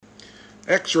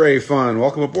X-Ray Fun,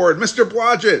 welcome aboard. Mr.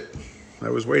 Blodgett,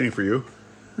 I was waiting for you.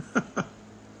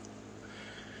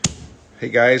 Hey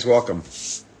guys, welcome.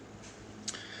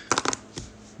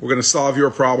 We're going to solve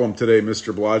your problem today,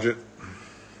 Mr. Blodgett.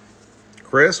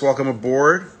 Chris, welcome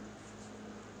aboard.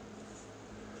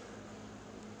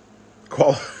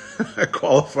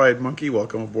 Qualified Monkey,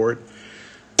 welcome aboard.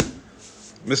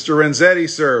 Mr. Renzetti,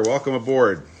 sir, welcome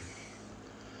aboard.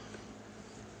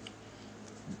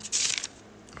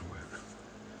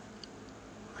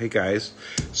 Hey guys.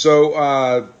 So,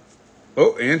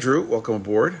 Andrew, welcome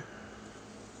aboard.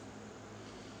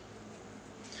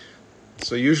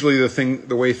 So usually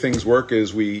the way things work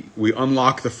is we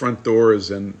unlock the front doors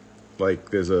and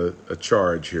like there's a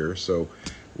charge here. So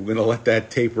we're going to let that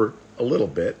taper a little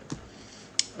bit.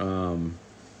 And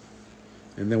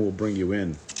then we'll bring you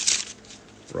in,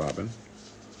 Robin.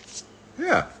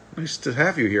 Yeah, nice to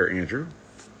have you here, Andrew.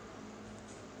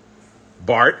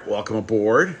 Bart, welcome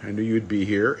aboard. I knew you'd be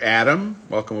here. Adam,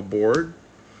 welcome aboard.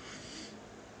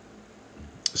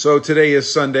 So today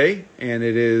is Sunday, and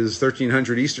it is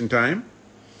 1300 Eastern Time,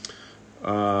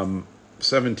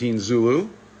 17 Zulu.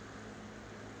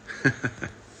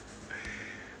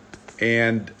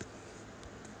 And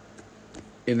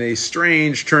in a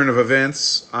strange turn of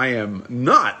events, I am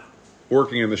not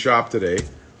working in the shop today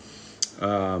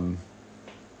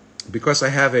because I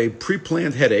have a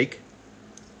pre-planned headache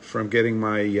from getting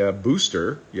my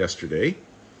booster yesterday,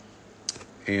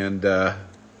 and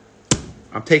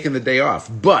I'm taking the day off.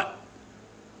 But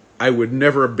I would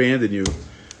never abandon you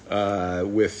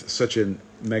with such a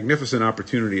magnificent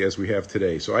opportunity as we have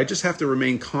today. So I just have to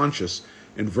remain conscious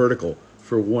and vertical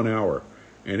for 1 hour,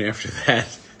 and after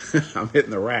that, I'm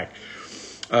hitting the rack.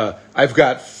 I've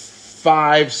got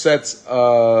 5 sets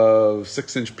of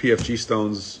 6-inch PFG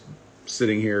stones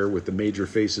sitting here with the major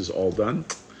faces all done.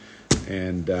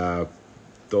 And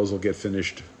those will get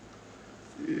finished,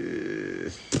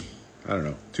 I don't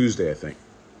know, Tuesday, I think.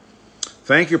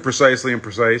 Thank you, Precisely and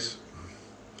Precise.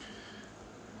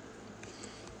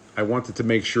 I wanted to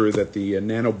make sure that the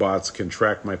nanobots can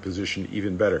track my position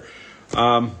even better.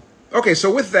 Okay,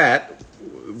 so with that,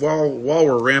 while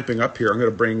we're ramping up here, I'm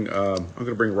going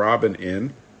to bring Robin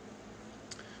in.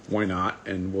 Why not?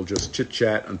 And we'll just chit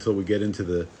chat until we get into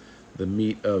the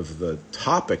meat of the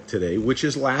topic today, which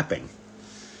is lapping.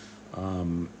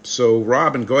 So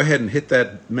Robin, go ahead and hit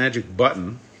that magic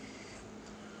button,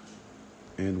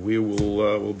 and we will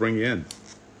we'll bring you in.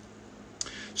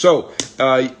 So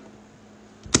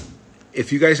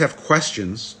if you guys have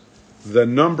questions, the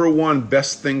number one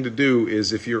best thing to do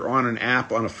is if you're on an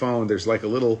app on a phone, there's like a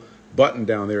little button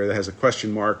down there that has a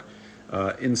question mark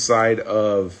inside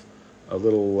of a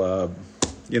little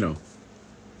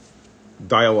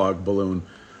dialogue balloon.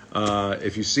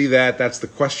 If you see that, that's the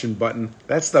question button.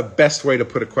 That's the best way to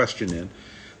put a question in.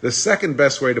 The second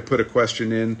best way to put a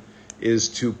question in is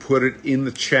to put it in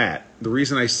the chat. The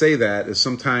reason I say that is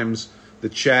sometimes the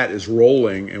chat is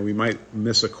rolling and we might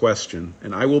miss a question.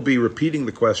 And I will be repeating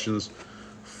the questions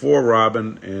for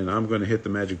Robin, and I'm going to hit the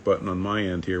magic button on my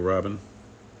end here, Robin.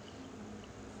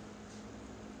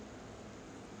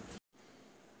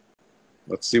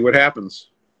 Let's see what happens.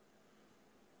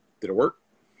 Did it work?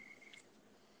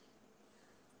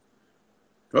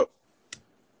 Oh.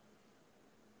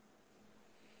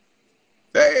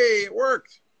 Hey, it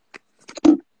worked.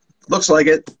 Looks like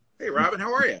it. Hey, Robin,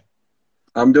 how are you?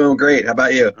 I'm doing great. How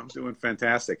about you? I'm doing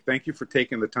fantastic. Thank you for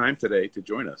taking the time today to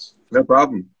join us. No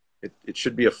problem. It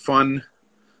should be a fun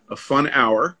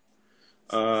hour.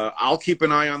 I'll keep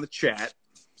an eye on the chat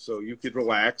so you could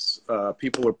relax.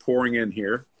 People are pouring in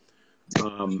here.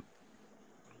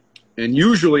 And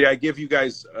usually I give you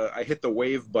guys, I hit the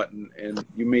wave button, and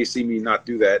you may see me not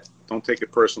do that. Don't take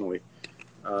it personally.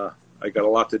 I got a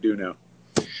lot to do now.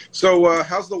 So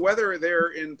how's the weather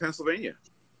there in Pennsylvania?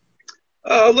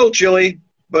 A little chilly,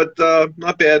 but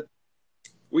not bad.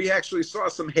 We actually saw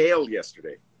some hail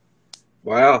yesterday.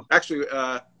 Wow. Actually,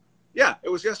 yeah, it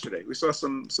was yesterday. We saw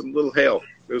some little hail.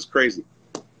 It was crazy.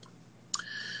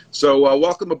 So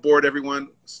welcome aboard, everyone.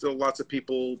 Still lots of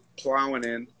people plowing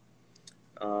in.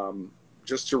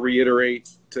 Just to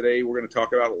reiterate, today we're going to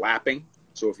talk about lapping.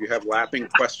 So if you have lapping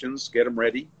questions, get them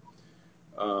ready.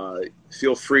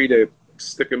 Feel free to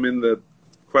stick them in the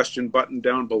question button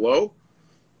down below.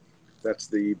 That's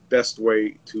the best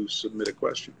way to submit a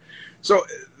question. So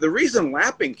the reason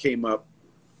lapping came up,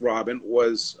 Robin,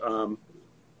 was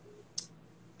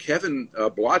Kevin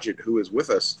Blodgett, who is with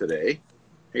us today.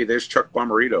 Hey, there's Chuck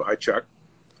Bomarito. Hi, Chuck.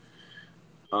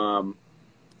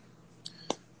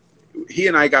 He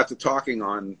and I got to talking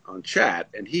on chat,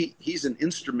 and he's an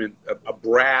instrument, a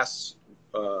brass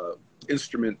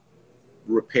instrument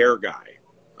repair guy.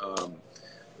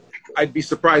 I'd be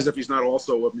surprised if he's not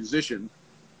also a musician.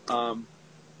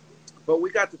 But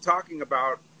we got to talking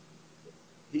about,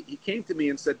 he came to me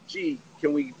and said, gee,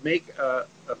 can we make a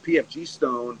PFG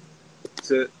stone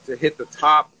to hit the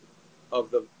top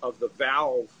of the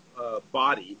valve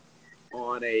body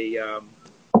on a,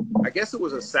 I guess it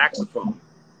was a saxophone.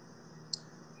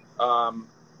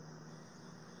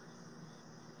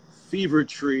 Fever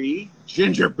Tree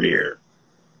ginger beer.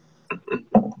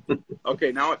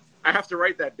 Okay, now I have to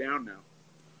write that down now.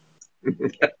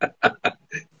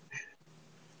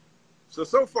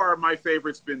 So far, my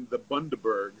favorite's been the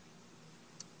Bundaberg,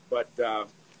 but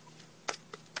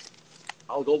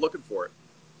I'll go looking for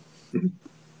it.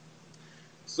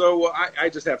 So I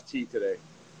just have tea today,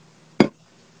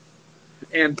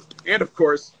 and of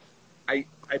course, I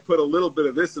put a little bit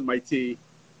of this in my tea,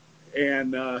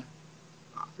 and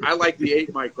I like the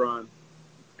 8 micron,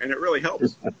 and it really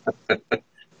helps.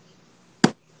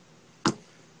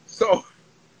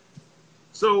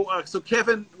 So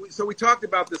Kevin, we talked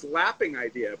about this lapping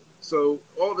idea. So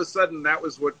all of a sudden, that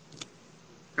was what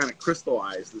kind of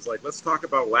crystallized. It's like, let's talk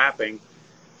about lapping,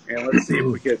 and let's see if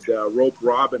we could rope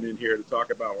Robin in here to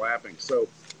talk about lapping. So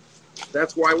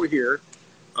that's why we're here.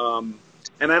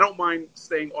 And I don't mind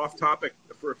staying off topic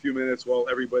for a few minutes while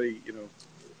everybody,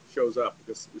 shows up,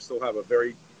 because we still have a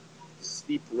very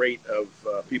steep rate of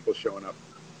people showing up.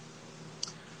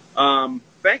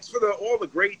 Thanks for all the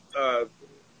great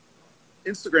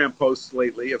Instagram posts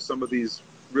lately of some of these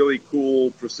really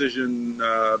cool precision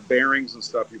bearings and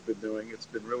stuff you've been doing. It's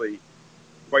been really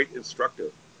quite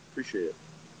instructive. Appreciate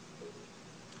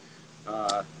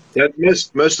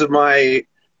it. Most of my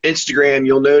Instagram,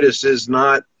 you'll notice, is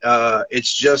not,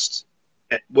 it's just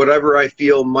whatever I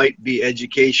feel might be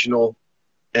educational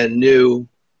and new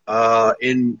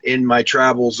in my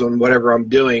travels and whatever I'm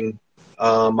doing.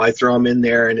 I throw them in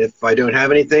there, and if I don't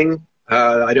have anything,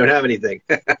 I don't have anything.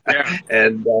 Yeah.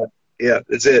 And yeah,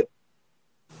 that's it.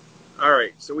 All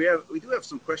right. So we do have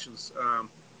some questions.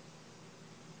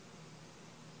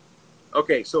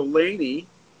 Okay. So Laney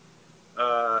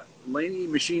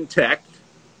Machine Tech,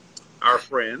 our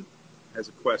friend, has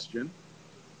a question.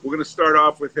 We're going to start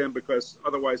off with him because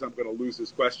otherwise I'm going to lose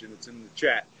his question. It's in the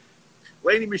chat.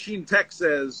 Laney Machine Tech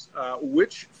says,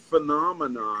 which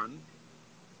phenomena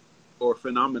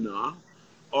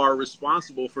are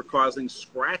responsible for causing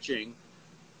scratching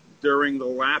during the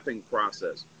lapping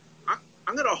process?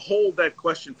 I'm going to hold that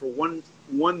question for one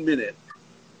minute,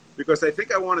 because I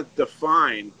think I want to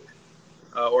define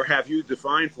or have you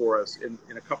define for us in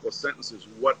a couple of sentences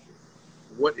what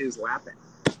is lapping.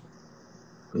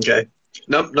 Okay.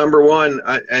 Number one,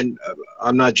 and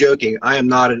I'm not joking, I am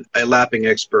not a lapping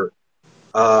expert.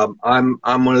 I'm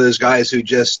one of those guys who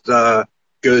just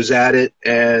goes at it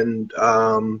and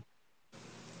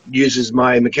uses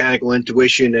my mechanical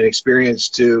intuition and experience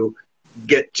to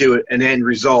get to an end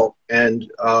result.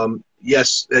 And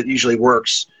yes, that usually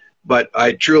works, but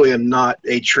I truly am not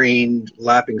a trained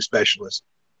lapping specialist.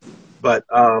 But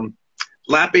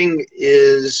lapping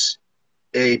is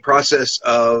a process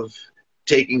of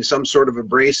taking some sort of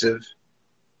abrasive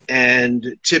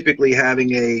and typically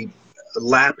having a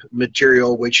lap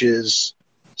material which is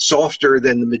softer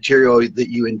than the material that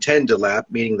you intend to lap,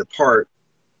 meaning the part,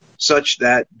 such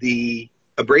that the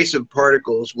abrasive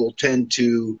particles will tend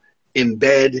to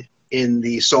embed in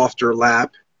the softer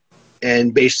lap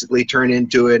and basically turn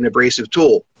into an abrasive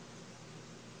tool.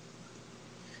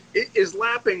 Is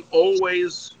lapping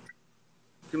always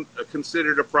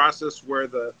considered a process where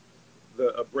the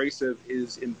abrasive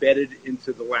is embedded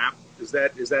into the lap? Is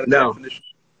that a definition?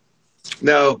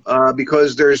 No,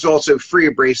 because there's also free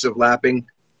abrasive lapping,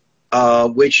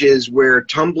 which is where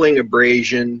tumbling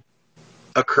abrasion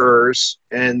occurs.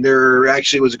 And there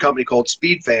actually was a company called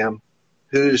SpeedFam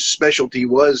whose specialty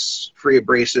was free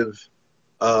abrasive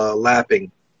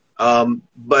lapping.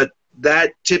 But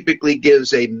that typically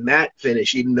gives a matte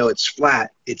finish, even though it's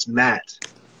flat, it's matte.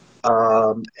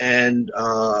 And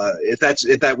if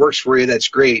that works for you, that's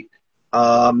great.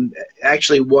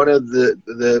 Actually, one of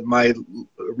my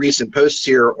recent posts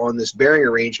here on this bearing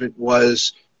arrangement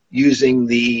was using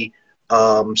the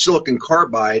silicon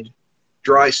carbide,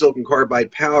 dry silicon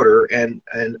carbide powder and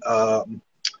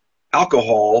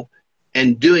alcohol,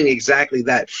 and doing exactly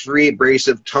that, free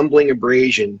abrasive tumbling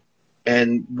abrasion.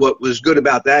 And what was good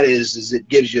about that is it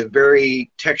gives you a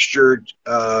very textured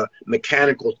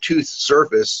mechanical tooth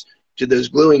surface to those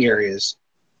gluing areas.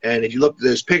 And if you look at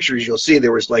those pictures, you'll see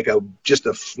there was like just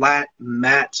a flat,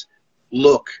 matte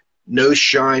look, no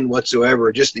shine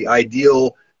whatsoever, just the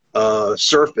ideal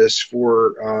surface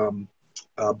for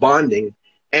bonding.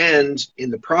 And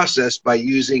in the process, by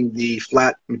using the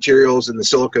flat materials and the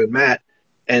silicone mat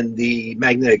and the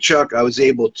magnetic chuck, I was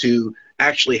able to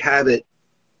actually have it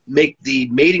make the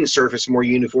mating surface more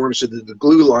uniform so that the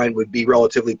glue line would be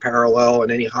relatively parallel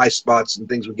and any high spots and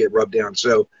things would get rubbed down.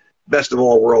 So best of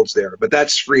all worlds there. But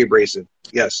that's free abrasive.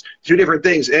 Yes, two different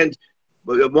things. And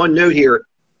one note here,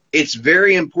 it's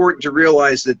very important to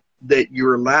realize that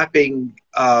your lapping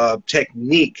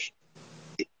technique,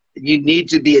 you need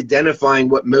to be identifying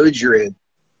what modes you're in.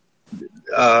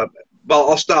 Well,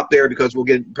 I'll stop there because we'll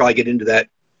probably get into that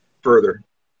further.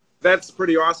 That's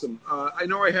pretty awesome. I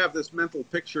know I have this mental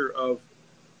picture of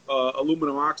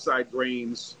aluminum oxide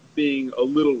grains being a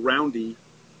little roundy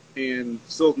and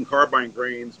silicon carbide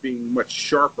grains being much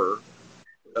sharper.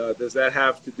 Does that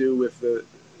have to do with the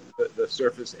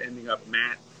surface ending up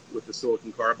matte with the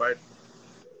silicon carbide?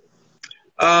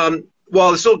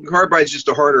 Well, the silicon carbide is just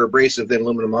a harder abrasive than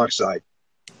aluminum oxide.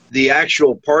 The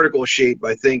actual particle shape,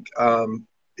 I think,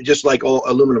 just like all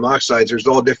aluminum oxides, there's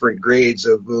all different grades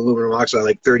of aluminum oxide,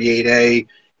 like 38A,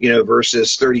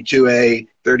 versus 32A.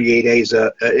 38A is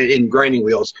in grinding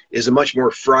wheels is a much more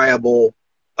friable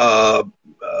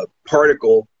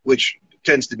particle, which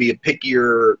tends to be a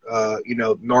pickier,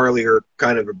 gnarlier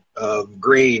kind of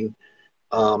grain.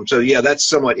 So yeah, that's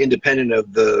somewhat independent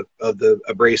of the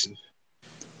abrasive.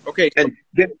 Okay. And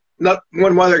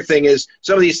one other thing is,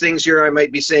 some of these things here I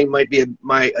might be saying might be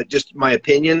just my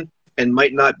opinion and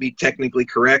might not be technically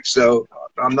correct. So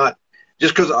I'm not,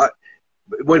 just because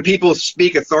when people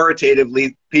speak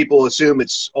authoritatively, people assume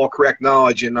it's all correct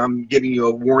knowledge, and I'm giving you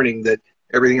a warning that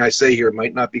everything I say here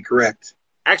might not be correct.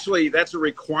 Actually, that's a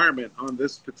requirement on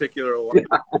this particular line.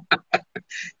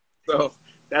 So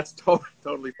that's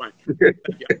totally fine. I'm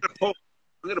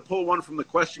going to pull one from the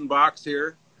question box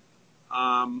here.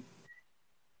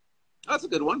 That's a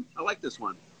good one. I like this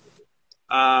one.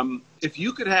 If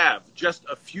you could have just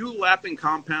a few lapping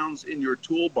compounds in your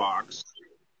toolbox,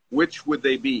 which would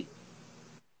they be?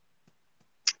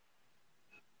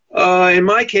 In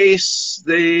my case,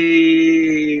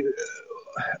 a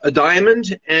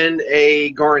diamond and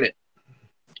a garnet,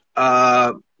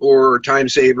 or time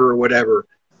saver or whatever.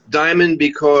 Diamond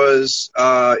because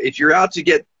if you're out to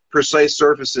get precise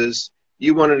surfaces,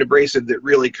 you want an abrasive that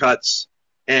really cuts.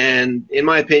 And in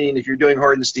my opinion, if you're doing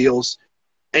hardened steels,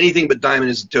 anything but diamond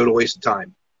is a total waste of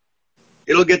time.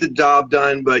 It'll get the job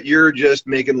done, but you're just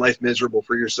making life miserable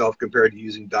for yourself compared to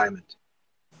using diamond.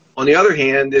 On the other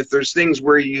hand, if there's things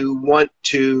where you want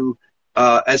to,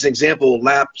 as an example,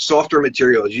 lap softer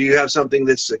materials, you have something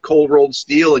that's a cold rolled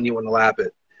steel and you want to lap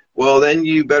it, well, then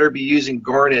you better be using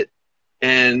garnet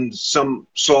and some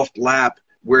soft lap,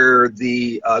 where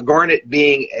the garnet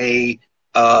being a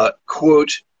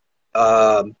quote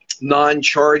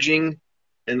non-charging,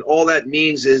 and all that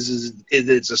means is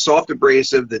it's a soft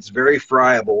abrasive that's very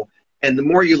friable, and the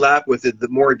more you lap with it, the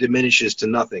more it diminishes to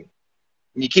nothing.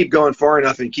 And you keep going far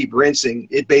enough and keep rinsing,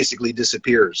 it basically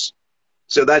disappears.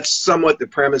 So that's somewhat the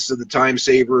premise of the time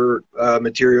saver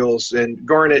materials, and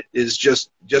garnet is just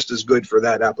as good for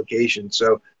that application.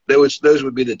 So those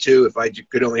would be the two if I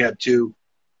could only have two,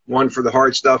 one for the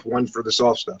hard stuff, one for the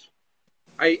soft stuff.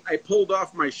 I pulled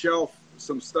off my shelf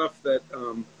some stuff that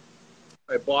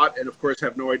I bought and, of course,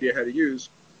 have no idea how to use.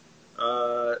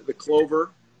 The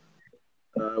clover,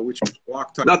 which is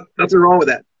block type. Nothing wrong with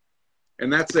that.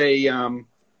 And that's a,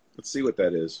 let's see what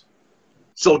that is.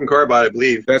 Silicon carbide, I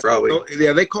believe. That's probably.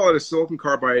 Yeah, they call it a silicon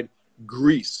carbide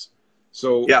grease.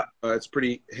 So yeah, it's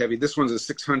pretty heavy. This one's a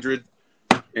 600,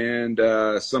 and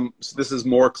this is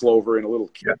more clover and a little.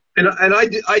 Yeah. And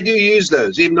I do use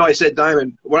those, even though I said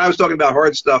diamond. When I was talking about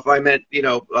hard stuff, I meant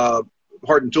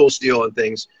hardened tool steel and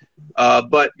things.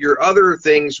 But your other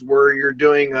things where you're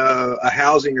doing a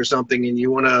housing or something, and you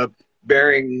want a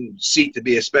bearing seat to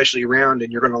be especially round,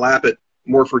 and you're going to lap it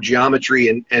more for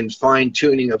geometry and fine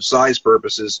tuning of size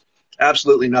purposes,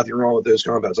 absolutely nothing wrong with those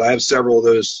compounds. I have several of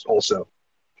those also.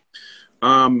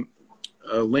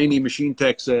 Laney Machine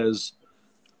Tech says,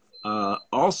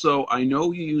 also, I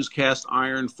know you use cast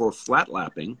iron for flat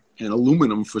lapping and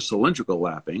aluminum for cylindrical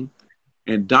lapping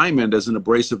and diamond as an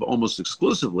abrasive almost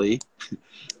exclusively,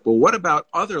 but what about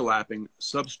other lapping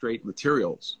substrate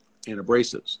materials and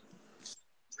abrasives?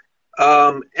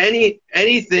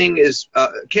 Anything is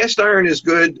cast iron is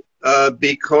good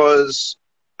because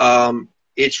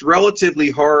it's relatively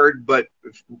hard, but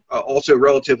also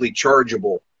relatively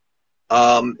chargeable.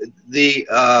 In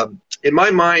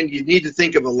my mind, you need to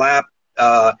think of a lap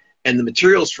and the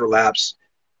materials for laps.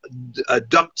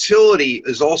 Ductility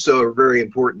is also a very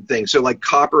important thing. So like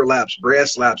copper laps,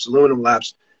 brass laps, aluminum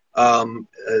laps,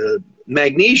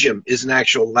 Magnesium is an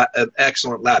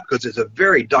excellent lap because it's a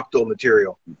very ductile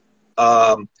material.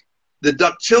 The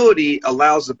ductility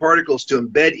allows the particles to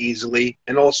embed easily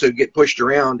and also get pushed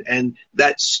around, and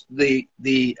that's the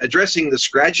addressing the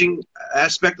scratching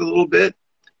aspect a little bit.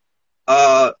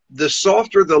 The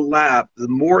softer the lap, the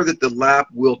more that the lap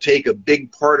will take a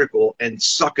big particle and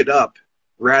suck it up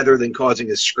rather than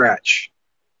causing a scratch.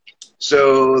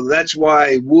 So that's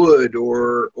why wood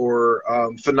or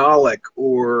phenolic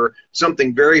or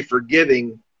something very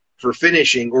forgiving for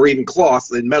finishing, or even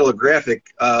cloth and metallographic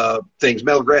things,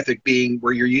 metallographic being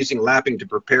where you're using lapping to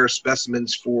prepare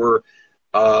specimens for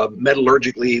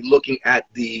metallurgically looking at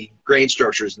the grain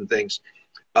structures and things.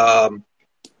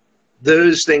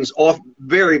 Those things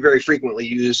very, very frequently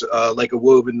use like a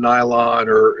woven nylon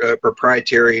or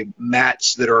proprietary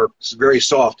mats that are very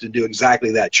soft to do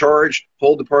exactly that. Charge,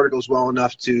 hold the particles well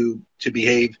enough to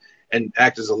behave and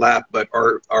act as a lap, but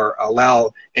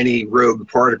allow any rogue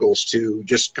particles to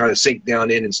just kind of sink down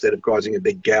in instead of causing a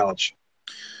big gouge.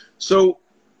 So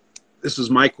this is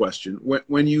my question.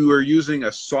 When you are using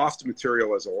a soft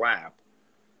material as a lap,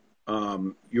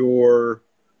 you're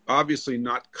obviously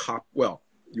not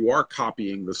you are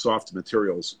copying the soft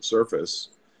material's surface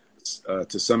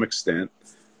to some extent.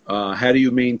 How do you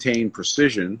maintain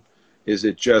precision? Is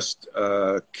it just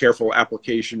careful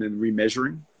application and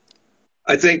remeasuring?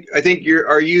 I think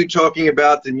are you talking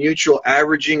about the mutual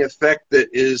averaging effect that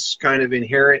is kind of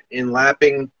inherent in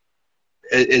lapping,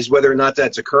 is whether or not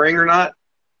that's occurring or not?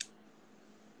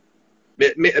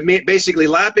 Basically,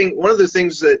 lapping, one of the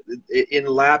things that in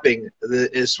lapping,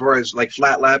 as far as like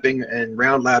flat lapping and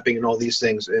round lapping and all these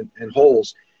things and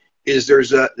holes, is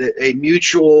there's a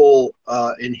mutual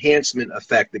enhancement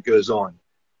effect that goes on.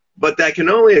 But that can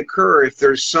only occur if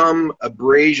there's some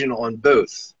abrasion on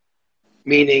both.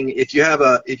 Meaning, if you have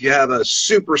a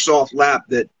super soft lap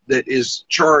that is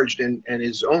charged and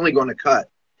is only going to cut,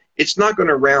 it's not going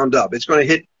to round up. It's going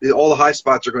to hit, all the high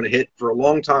spots are going to hit for a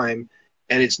long time,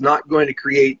 and it's not going to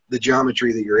create the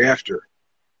geometry that you're after.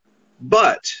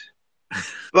 But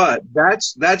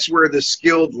that's where the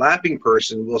skilled lapping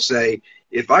person will say,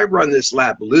 if I run this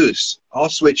lap loose, I'll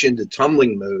switch into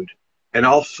tumbling mode, and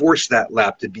I'll force that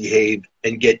lap to behave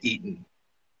and get eaten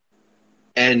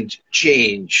and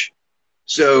change.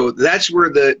 So that's where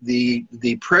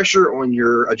the pressure on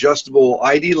your adjustable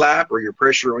ID lap or your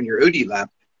pressure on your OD lap,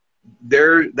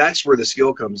 that's where the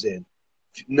skill comes in.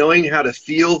 Knowing how to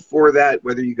feel for that,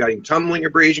 whether you got tumbling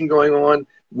abrasion going on,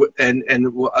 and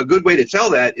a good way to tell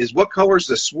that is what color is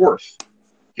the swarf.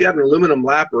 If you have an aluminum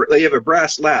lap or you have a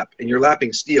brass lap and you're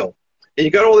lapping steel, and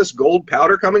you got all this gold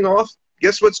powder coming off,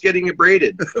 guess what's getting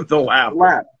abraded? The lap.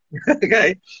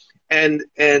 Okay. And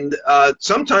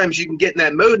sometimes you can get in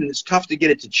that mode and it's tough to get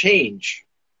it to change,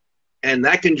 and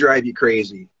that can drive you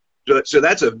crazy. So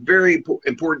that's a very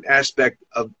important aspect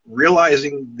of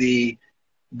realizing the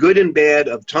good and bad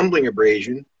of tumbling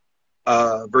abrasion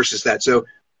versus that. So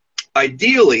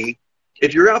ideally,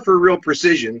 if you're out for real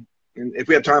precision, and if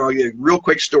we have time, I'll give you a real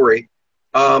quick story.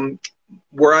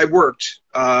 Where I worked,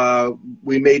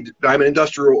 we made diamond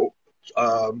industrial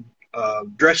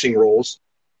dressing rolls,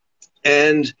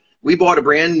 and we bought a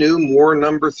brand new Moore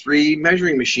No. 3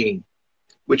 measuring machine,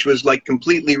 which was like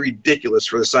completely ridiculous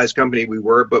for the size company we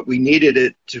were, but we needed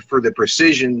it for the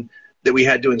precision that we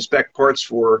had to inspect parts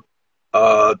for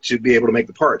to be able to make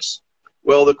the parts.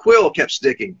 Well, the quill kept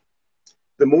sticking.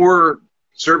 The Moore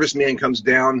serviceman comes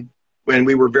down, when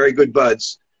we were very good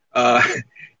buds,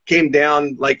 came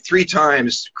down like 3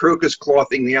 times, crocus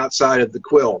clothing the outside of the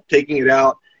quill, taking it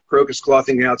out, crocus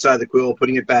clothing the outside of the quill,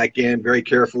 putting it back in very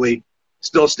carefully.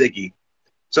 Still sticky.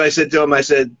 So I said to him, I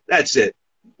said, that's it.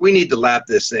 We need to lap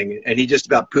this thing. And he just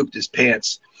about pooped his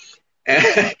pants.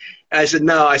 And I said,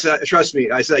 no. I said, trust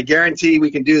me. I said, I guarantee we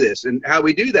can do this. And how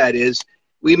we do that is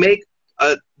we make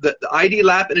the ID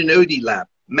lap and an OD lap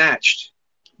matched,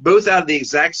 both out of the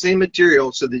exact same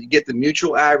material so that you get the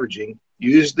mutual averaging.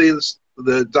 Use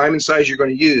the diamond size you're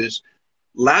going to use,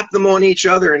 lap them on each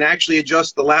other, and actually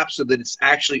adjust the lap so that it's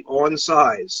actually on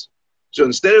size. So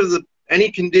instead of any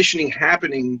conditioning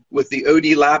happening with the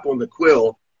OD lap on the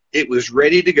quill, it was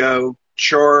ready to go,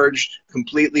 charged,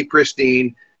 completely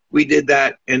pristine. We did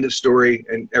that, end of story,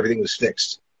 and everything was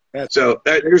fixed. So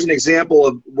there's an example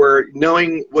of where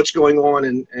knowing what's going on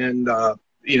and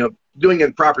doing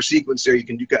a proper sequence there, you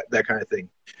can do that kind of thing.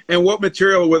 And what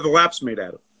material were the laps made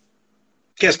out of?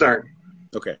 Cast iron.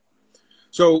 Okay.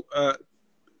 So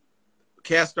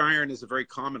cast iron is a very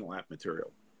common lap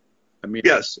material. I mean,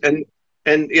 yes, and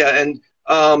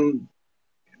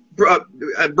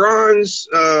bronze,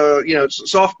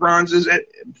 soft bronzes,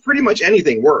 pretty much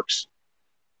anything works.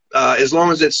 as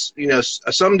long as it's, you know,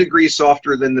 some degree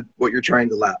softer than what you're trying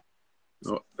to lap.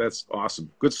 Oh, that's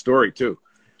awesome. Good story too.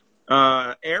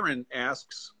 Aaron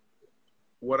asks,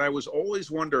 what I was always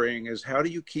wondering is, how do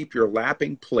you keep your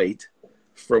lapping plate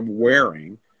from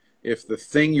wearing if the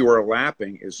thing you are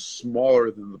lapping is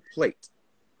smaller than the plate?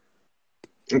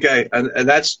 Okay, and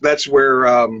that's where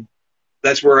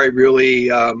I really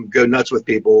go nuts with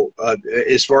people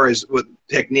as far as with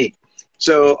technique.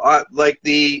 So like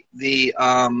the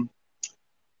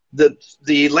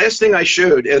last thing I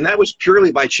showed, and that was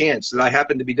purely by chance that I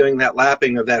happened to be doing that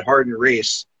lapping of that hardened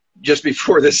race just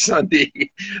before this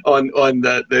Sunday on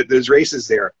those races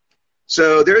there.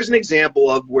 So there's an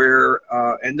example of where,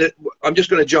 I'm just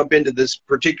going to jump into this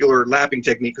particular lapping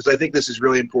technique because I think this is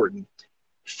really important.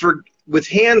 With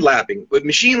hand lapping, with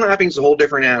machine lapping is a whole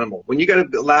different animal. When you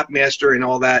got a lap master and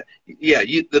all that, yeah,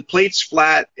 the plate's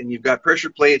flat and you've got pressure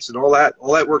plates and all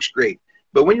that works great.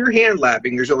 But when you're hand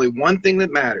lapping, there's only one thing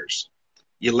that matters.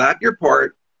 You lap your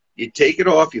part, you take it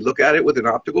off, you look at it with an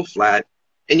optical flat,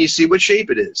 and you see what shape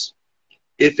it is.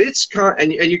 If it's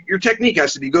your technique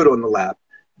has to be good on the lap,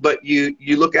 but you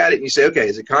look at it and you say, okay,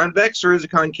 is it convex or is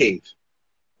it concave?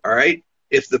 All right.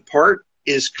 If the part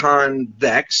is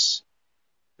convex,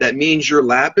 that means your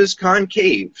lap is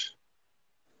concave.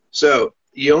 So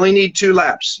you only need 2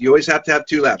 laps. You always have to have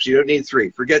 2 laps. You don't need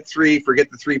 3. Forget 3. Forget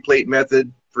the 3-plate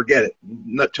method. Forget it.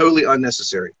 Not totally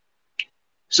unnecessary.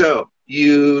 So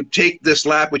you take this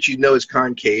lap, which you know is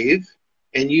concave,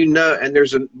 and and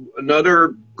there's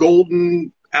another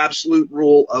golden absolute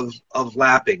rule of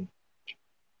lapping.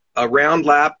 A round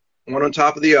lap, one on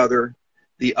top of the other.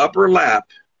 The upper lap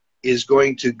is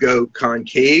going to go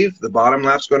concave. The bottom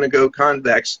lap's going to go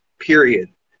convex, period.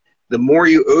 The more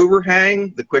you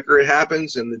overhang, the quicker it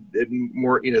happens, and the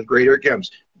more, the greater it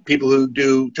comes. People who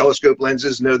do telescope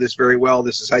lenses know this very well.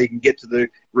 This is how you can get to the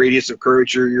radius of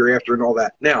curvature you're after and all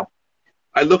that. Now,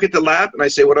 I look at the lap and I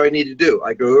say, what do I need to do?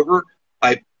 I go over,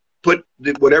 I put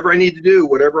whatever I need to do,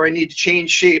 whatever I need to change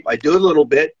shape. I do a little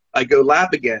bit. I go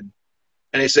lap again.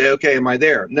 And I say, okay, am I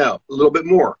there? No, a little bit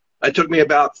more. It took me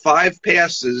about 5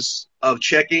 passes of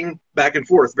checking back and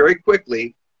forth very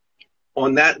quickly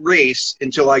on that race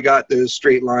until I got those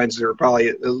straight lines that are probably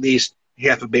at least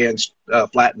half a band's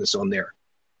flatness on there.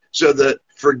 So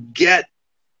forget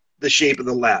the shape of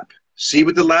the lap. See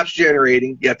what the lap's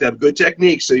generating. You have to have good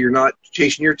technique so you're not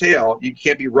chasing your tail. You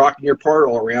can't be rocking your part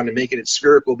all around and making it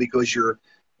spherical because you're,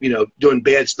 doing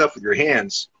bad stuff with your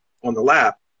hands on the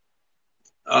lap.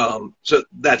 So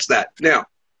that's that. Now,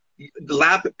 the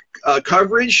lap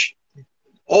coverage,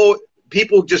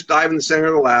 people just dive in the center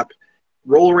of the lap,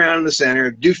 roll around in the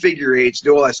center, do figure eights,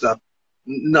 do all that stuff.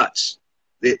 Nuts.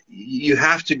 You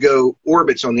have to go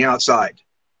orbits on the outside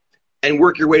and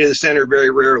work your way to the center very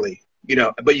rarely,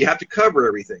 but you have to cover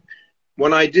everything.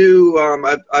 When I do,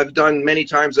 I've done many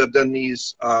times, I've done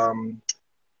these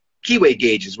keyway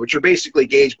gauges, which are basically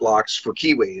gauge blocks for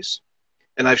keyways.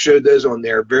 And I've showed those on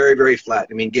there, very, very flat.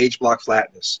 I mean, gauge block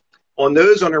flatness. On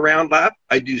those on a round lap,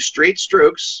 I do straight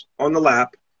strokes on the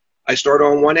lap. I start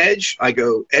on one edge. I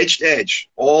go edge to edge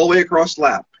all the way across the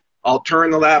lap. I'll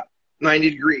turn the lap 90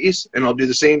 degrees, and I'll do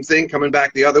the same thing coming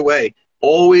back the other way,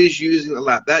 always using the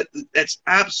lap. That's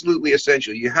absolutely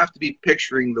essential. You have to be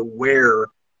picturing the wear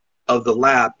of the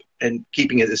lap and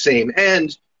keeping it the same,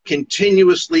 and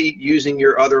continuously using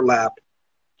your other lap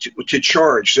to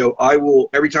charge. So I will,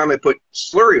 every time I put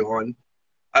slurry on,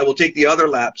 I will take the other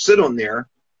lap, sit on there.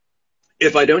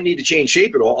 If I don't need to change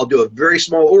shape at all, I'll do a very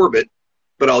small orbit,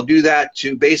 but I'll do that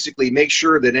to basically make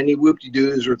sure that any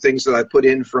whoop-de-doos or things that I put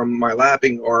in from my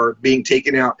lapping are being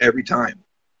taken out every time.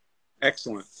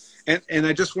 Excellent. And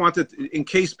I just wanted, in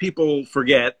case people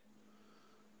forget,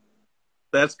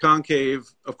 that's concave.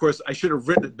 Of course, I should have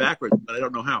written it backwards, but I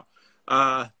don't know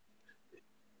how.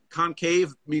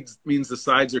 Concave means the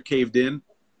sides are caved in,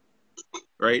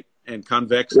 right? And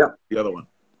convex, yeah, the other one.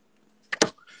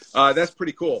 That's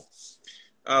pretty cool.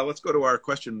 Let's go to our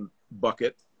question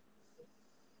bucket.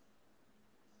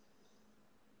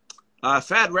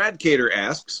 Fad Radcater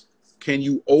asks, can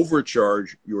you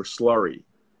overcharge your slurry?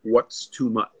 What's too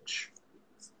much?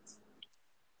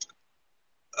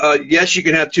 Yes, you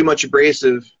can have too much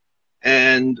abrasive,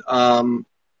 and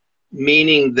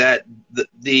meaning that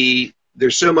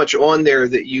there's so much on there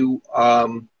that you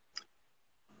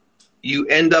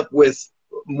end up with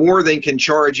more than can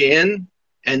charge in,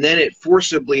 and then it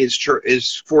forcibly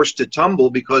is forced to tumble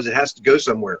because it has to go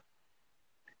somewhere,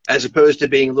 as opposed to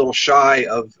being a little shy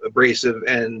of abrasive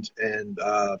and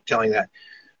telling that.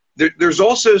 There's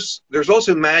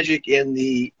also magic in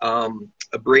the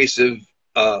abrasive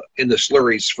in the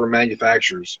slurries for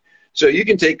manufacturers. So you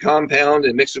can take compound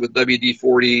and mix it with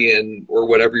WD-40 and or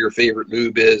whatever your favorite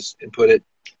lube is and put it.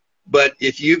 But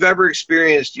if you've ever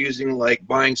experienced using, like,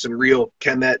 buying some real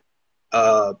Chemet,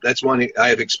 that's one I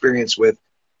have experience with,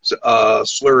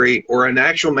 slurry, or an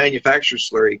actual manufacturer's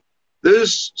slurry,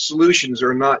 those solutions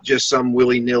are not just some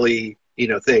willy-nilly,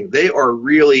 thing. They are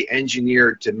really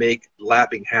engineered to make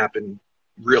lapping happen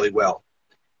really well.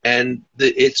 And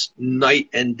it's night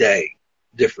and day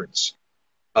difference.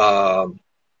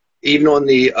 Even on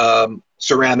the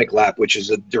ceramic lap, which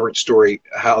is a different story,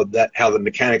 how the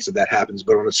mechanics of that happens,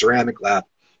 but on a ceramic lap,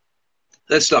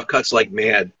 that stuff cuts like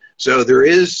mad. So there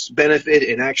is benefit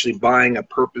in actually buying a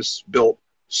purpose-built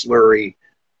slurry.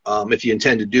 If you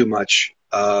intend to do much,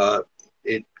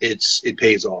 it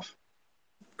pays off.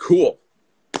 Cool.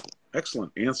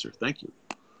 Excellent answer. Thank you.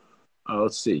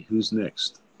 Let's see. Who's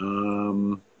next?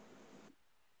 We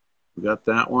got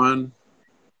that one.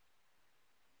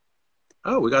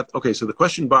 Oh, okay, so the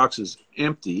question box is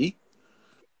empty.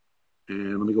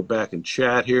 And let me go back and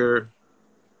chat here.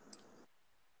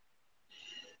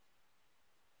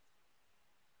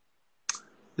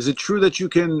 Is it true that you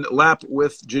can lap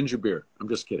with ginger beer? I'm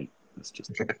just kidding. That's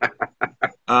just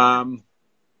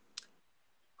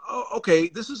okay,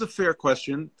 this is a fair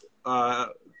question.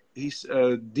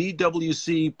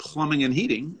 DWC Plumbing and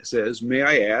Heating says, may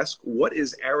I ask, what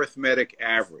is arithmetic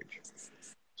average?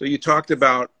 So you talked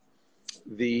about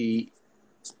the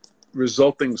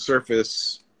resulting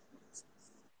surface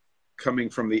coming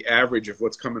from the average of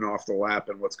what's coming off the lap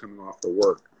and what's coming off the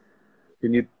work.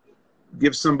 Can you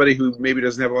give somebody who maybe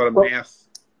doesn't have a lot of math?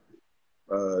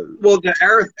 Well, the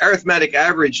arithmetic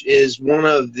average is one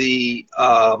of the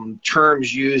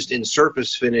terms used in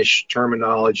surface finish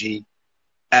terminology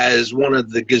as one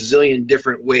of the gazillion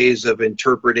different ways of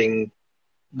interpreting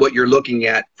what you're looking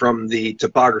at from the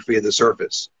topography of the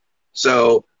surface.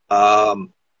 So, I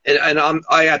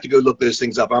have to go look those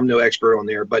things up. I'm no expert on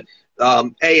there, but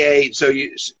AA. So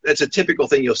that's a typical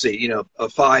thing you'll see. A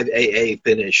 5 AA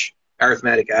finish,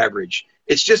 arithmetic average.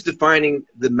 It's just defining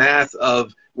the math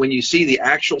of when you see the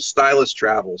actual stylus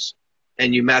travels,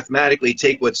 and you mathematically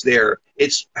take what's there.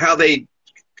 It's how they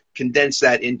condense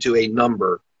that into a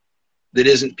number that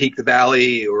isn't peak to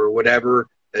valley or whatever.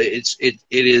 It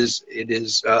is, and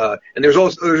there's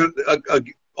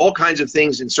all kinds of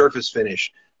things in surface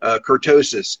finish.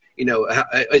 Kurtosis,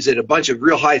 is it a bunch of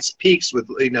real high peaks with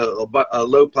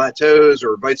low plateaus,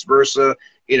 or vice versa?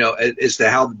 As to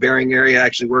how the bearing area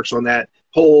actually works on that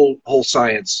whole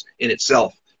science in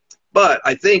itself. But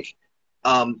I think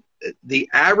the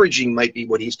averaging might be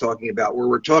what he's talking about, where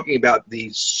we're talking about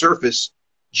the surface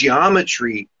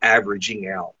geometry averaging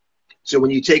out. So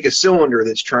when you take a cylinder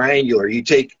that's triangular, you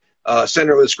take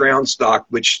centerless ground stock,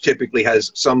 which typically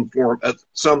has some form of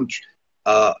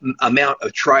amount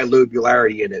of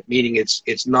trilobularity in it, meaning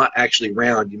it's not actually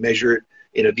round. You measure it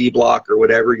in a V block or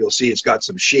whatever, you'll see it's got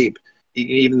some shape.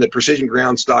 Even the precision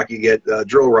ground stock you get,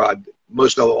 drill rod,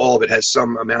 all of it has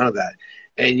some amount of that.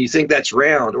 And you think that's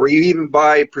round, or you even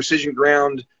buy precision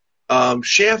ground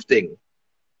shafting,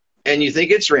 and you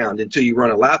think it's round until you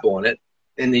run a lap on it,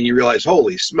 and then you realize,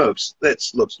 holy smokes, that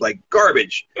looks like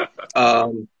garbage.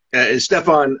 And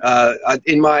Stefan,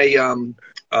 in my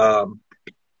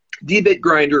D-bit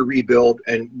grinder rebuild,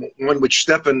 and one which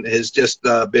Stefan has just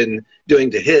been doing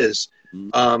to his,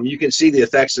 you can see the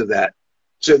effects of that.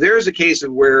 So there's a case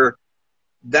of where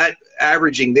that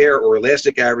averaging there, or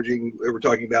elastic averaging we're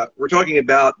talking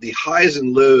about the highs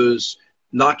and lows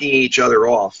knocking each other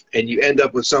off, and you end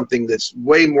up with something that's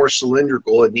way more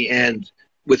cylindrical in the end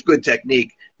with good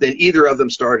technique than either of them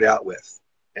started out with.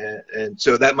 And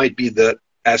so that might be the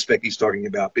aspect he's talking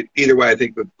about. But either way, I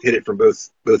think we'll hit it from both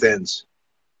ends.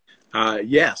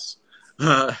 Yes.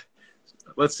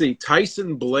 Let's see.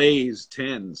 Tyson Blaze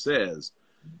 10 says,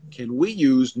 can we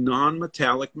use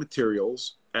non-metallic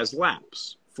materials as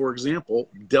laps? For example,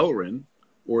 Delrin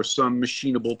or some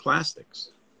machinable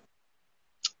plastics?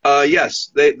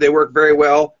 Yes, they work very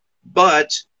well.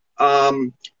 But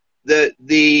in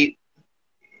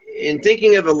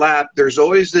thinking of a lap, there's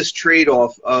always this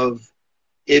trade-off of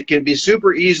it can be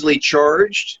super easily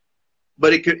charged,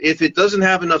 but if it doesn't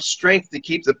have enough strength to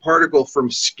keep the particle from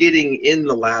skidding in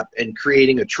the lap and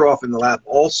creating a trough in the lap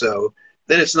also,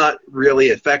 then it's not really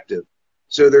effective.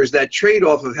 So there's that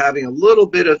trade-off of having a little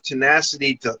bit of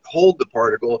tenacity to hold the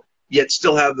particle, yet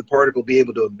still have the particle be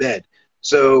able to embed.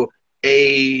 So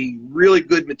a really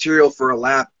good material for a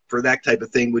lap for that type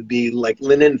of thing would be like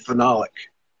linen phenolic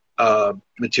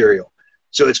material.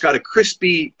 So it's got a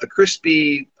crispy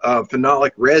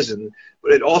phenolic resin,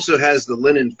 but it also has the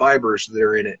linen fibers that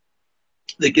are in it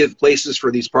that give places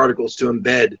for these particles to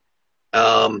embed.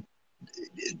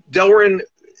 Delrin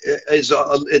is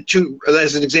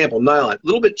as an example, nylon, a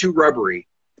little bit too rubbery.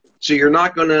 So you're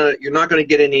not gonna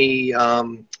get any.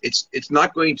 It's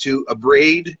not going to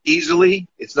abrade easily.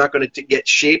 It's not going to get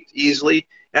shaped easily.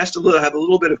 It has to have a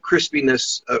little bit of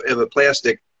crispiness of a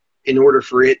plastic in order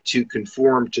for it to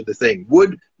conform to the thing.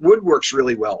 Wood works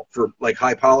really well for like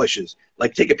high polishes.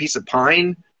 Like take a piece of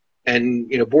pine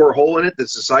and bore a hole in it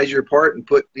that's the size of your part and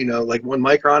put like 1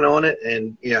 micron on it,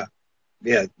 and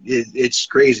it's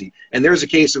crazy. And there's a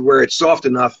case of where it's soft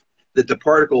enough that the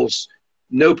particles.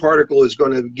 No particle is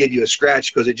going to give you a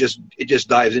scratch because it just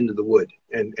dives into the wood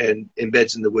and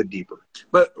embeds in the wood deeper.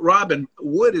 But Robin,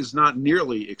 wood is not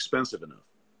nearly expensive enough.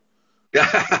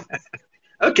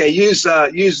 Okay, use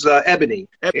ebony.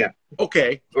 Yeah.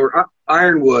 Okay. Or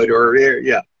ironwood, or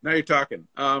yeah. Now you're talking.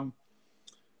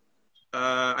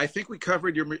 I think we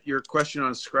covered your question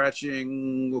on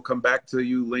scratching. We'll come back to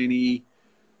you, Laney.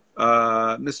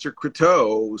 Mr.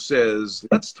 Croteau says,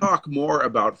 let's talk more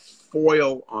about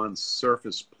foil on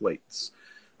surface plates.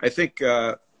 I think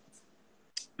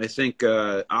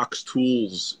Ox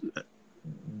Tools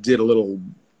did a little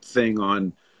thing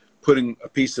on putting a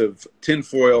piece of tin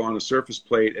foil on a surface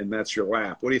plate, and that's your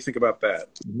lap. What do you think about that?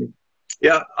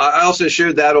 Yeah, I also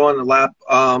showed that on the lap,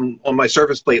 on my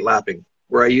surface plate lapping,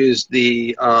 where I used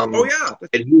the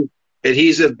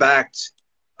adhesive-backed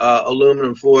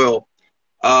aluminum foil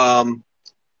from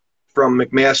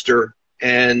McMaster,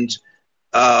 and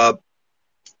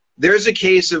there's a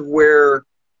case of where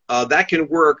that can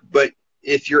work, but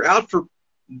if you're out for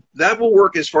that will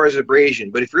work as far as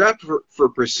abrasion, but if you're out for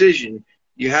precision,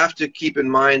 you have to keep in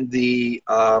mind the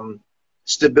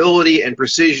stability and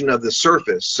precision of the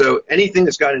surface. So anything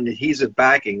that's got an adhesive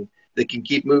backing that can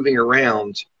keep moving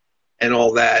around and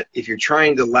all that, if you're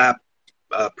trying to lap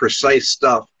precise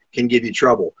stuff, can give you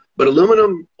trouble. But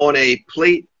aluminum on a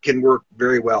plate can work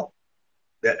very well.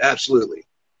 Absolutely.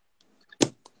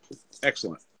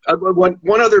 Excellent.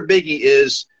 One other biggie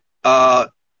is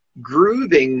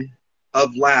grooving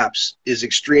of laps is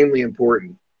extremely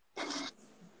important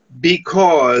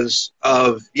because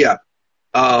of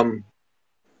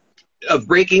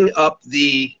breaking up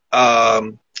the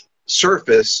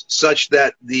surface such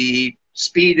that the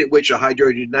speed at which a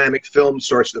hydrodynamic film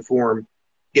starts to form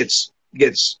gets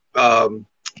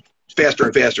faster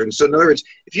and faster. And so in other words,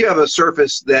 if you have a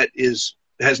surface that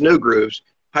has no grooves,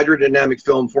 hydrodynamic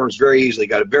film forms very easily.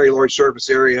 Got a very large surface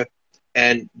area,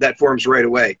 and that forms right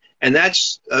away. And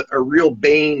that's a real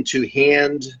bane to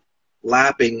hand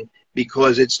lapping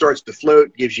because it starts to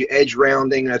float, gives you edge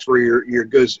rounding. That's where it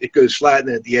goes flat, and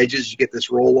then at the edges you get this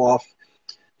roll off.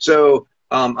 So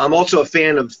I'm also a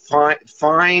fan of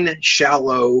fine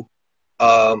shallow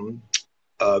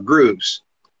grooves,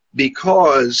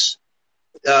 because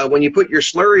when you put your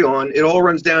slurry on, it all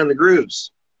runs down in the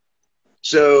grooves.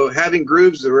 So having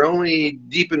grooves that are only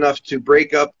deep enough to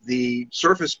break up the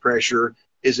surface pressure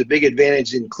is a big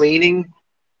advantage in cleaning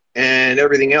and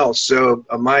everything else. So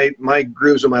my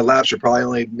grooves on my laps are probably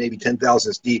only maybe 10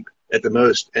 thousandths deep at the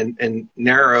most, and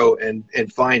narrow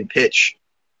and fine pitch.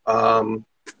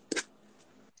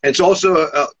 It's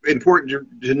also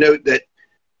important to note that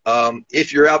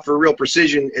if you're out for real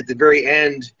precision, at the very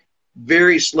end,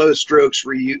 very slow strokes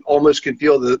where you almost can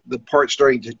feel the part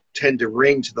starting to tend to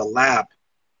ring to the lap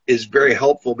is very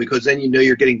helpful, because then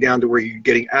you're getting down to where you're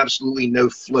getting absolutely no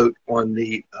float on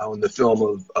the film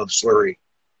of slurry.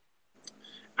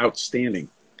 Outstanding.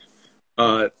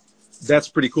 That's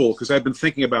pretty cool, because I've been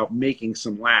thinking about making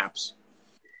some laps,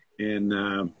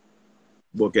 and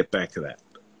we'll get back to that.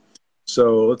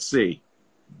 So let's see.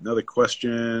 Another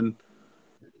question.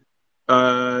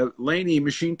 Laney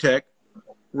Machine Tech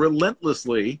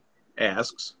relentlessly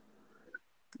asks,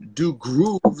 do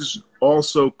grooves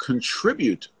also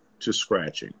contribute to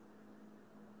scratching?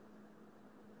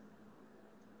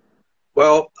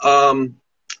 Well,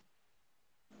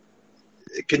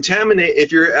 contaminate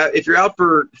if you're out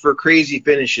for crazy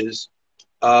finishes,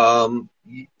 and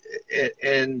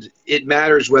it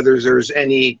matters whether there's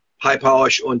any high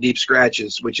polish on deep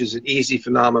scratches, which is an easy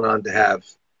phenomenon to have.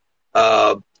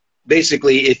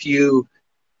 Basically,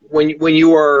 when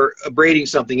you are abrading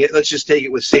something, let's just take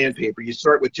it with sandpaper. You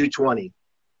start with 220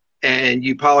 and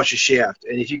you polish a shaft.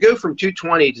 And if you go from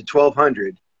 220 to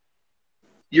 1200,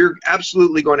 you're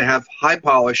absolutely going to have high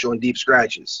polish on deep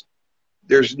scratches.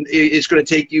 It's going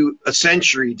to take you a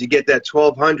century to get that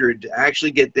 1200 to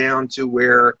actually get down to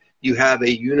where you have a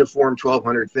uniform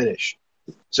 1200 finish.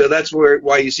 So that's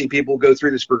why you see people go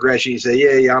through this progression. You say,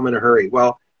 yeah, I'm in a hurry.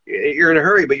 Well, you're in a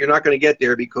hurry, but you're not going to get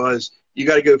there, because you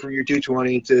got to go from your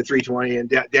 220 to 320 and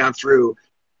down through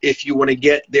if you want to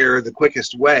get there the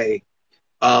quickest way.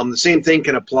 The same thing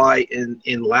can apply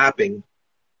in lapping,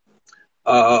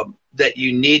 that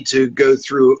you need to go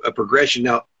through a progression.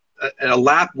 Now, a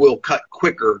lap will cut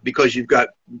quicker because you've got,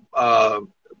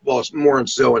 well, it's more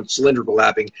so in cylindrical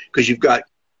lapping because you've got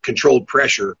controlled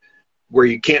pressure where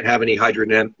you can't have any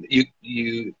hydrodynamic.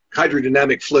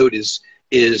 Hydrodynamic float is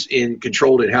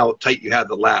controlled in how tight you have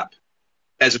the lap,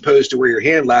 as opposed to where you're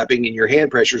hand lapping and your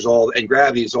hand pressure is all, and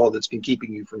gravity is all that's been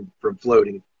keeping you from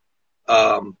floating.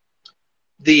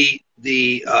 The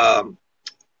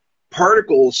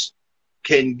particles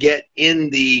can get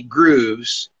in the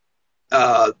grooves,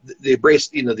 the brace,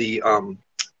 the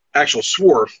actual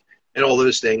swarf and all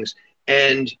those things,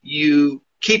 and you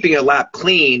keeping a lap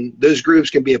clean, those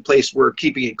grooves can be a place where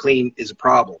keeping it clean is a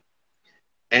problem.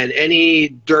 And any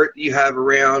dirt you have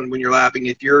around when you're lapping,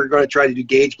 if you're going to try to do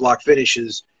gauge block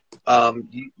finishes,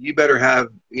 you better have,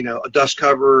 a dust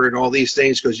cover and all these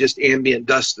things, because just ambient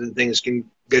dust and things can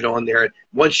get on there.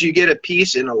 Once you get a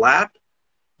piece in a lap,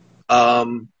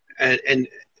 and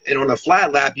on a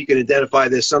flat lap, you can identify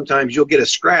this. Sometimes you'll get a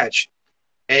scratch,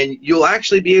 and you'll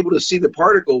actually be able to see the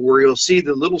particle where you'll see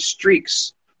the little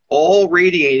streaks all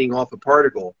radiating off a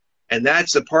particle. And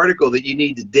that's a particle that you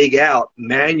need to dig out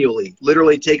manually.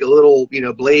 Literally take a little,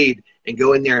 blade and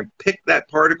go in there and pick that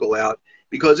particle out,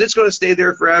 because it's going to stay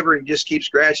there forever and just keep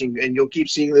scratching, and you'll keep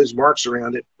seeing those marks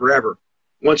around it forever.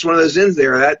 Once one of those ends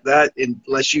there, that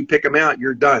unless you pick them out,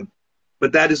 you're done.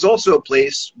 But that is also a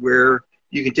place where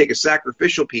you can take a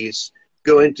sacrificial piece,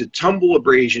 go into tumble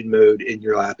abrasion mode in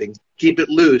your lapping, keep it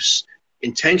loose,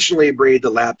 intentionally abrade the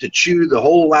lap to chew the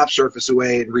whole lap surface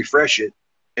away and refresh it,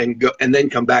 and then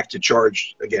come back to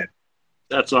charge again.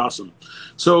 That's awesome.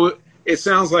 So it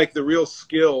sounds like the real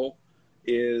skill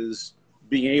is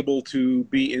being able to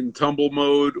be in tumble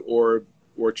mode or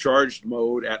charged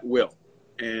mode at will,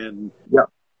 and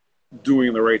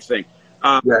doing the right thing.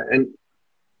 And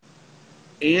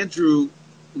Andrew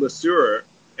Lasura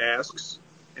asks,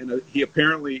 and he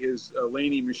apparently is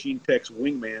Laney Machine Tech's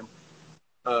wingman.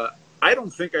 I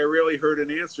don't think I really heard an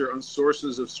answer on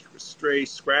sources of stray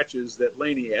scratches that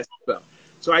Laney asked about.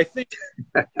 So I think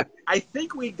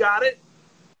we got it.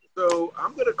 So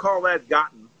I'm going to call that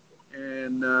gotten.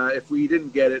 And if we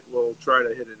didn't get it, we'll try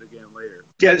to hit it again later.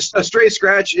 Yeah, a stray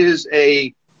scratch is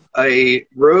a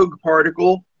rogue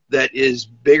particle that is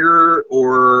bigger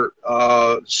or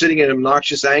sitting at an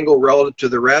obnoxious angle relative to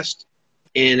the rest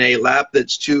in a lap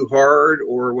that's too hard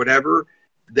or whatever,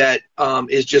 that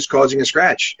is just causing a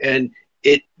scratch. And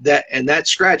that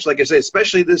scratch, like I said,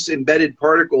 especially this embedded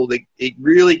particle, that it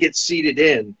really gets seated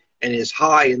in and is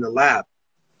high in the lap.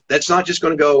 That's not just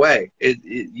going to go away.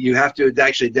 You have to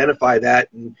actually identify that.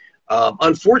 And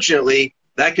unfortunately,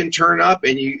 that can turn up,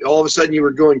 and all of a sudden you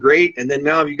were going great, and then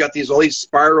now you've got all these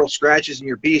spiral scratches in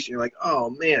your piece, and you're like, oh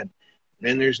man.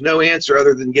 And there's no answer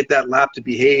other than get that lap to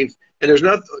behave. And there's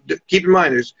not. Keep in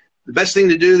mind, the best thing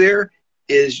to do there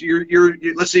is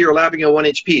let's say you're lapping a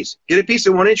 1-inch piece. Get a piece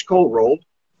of 1-inch cold rolled,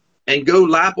 and go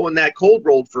lap on that cold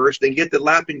rolled first, then get the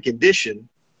lap in condition,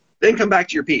 then come back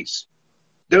to your piece.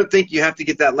 Don't think you have to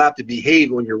get that lap to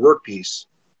behave on your work piece.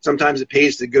 Sometimes it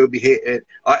pays to go behave. And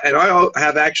I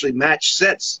have actually matched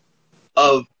sets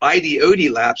of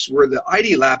ID-OD laps where the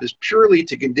ID lap is purely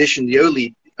to condition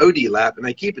the OD lap, and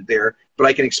I keep it there, but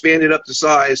I can expand it up to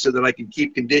size so that I can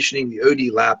keep conditioning the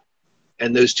OD lap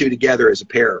and those two together as a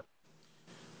pair.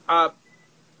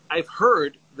 I've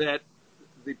heard that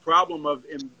the problem of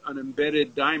an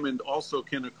embedded diamond also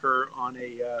can occur on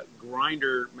a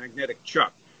grinder magnetic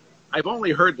chuck. I've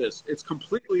only heard this. It's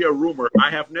completely a rumor. I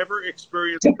have never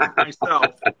experienced it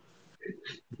myself.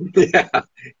 Yeah.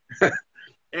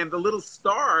 And the little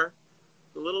star,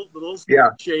 the little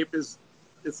star shape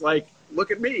it's like,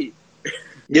 look at me.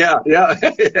 Yeah.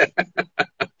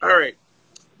 All right.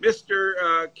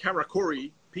 Mr.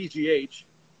 Karakuri, PGH,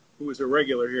 who is a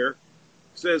regular here,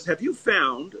 says, have you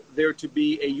found there to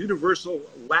be a universal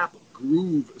lap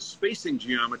groove spacing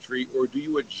geometry, or do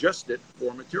you adjust it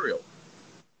for material?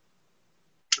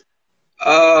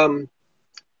 On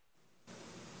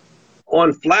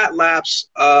flat laps,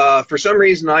 for some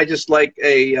reason, I just like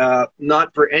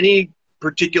not for any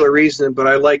particular reason, but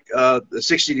I like the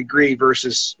 60-degree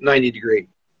versus 90-degree,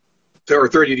 or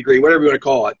 30-degree, whatever you want to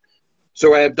call it.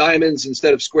 So I have diamonds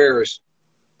instead of squares.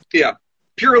 Yeah,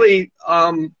 purely,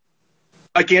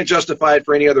 I can't justify it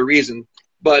for any other reason,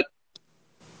 but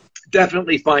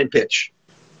definitely fine pitch.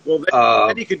 Well,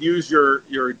 then you could use your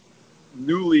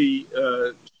newly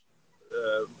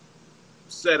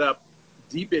set up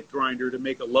D-bit grinder to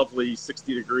make a lovely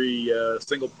 60-degree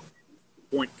single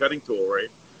point cutting tool, right?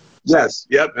 Yes.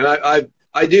 Yep. And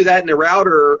I do that in the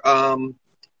router.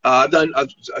 I've done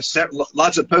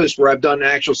lots of posts where I've done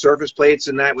actual surface plates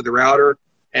and that with the router,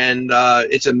 and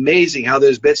it's amazing how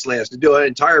those bits last. To do an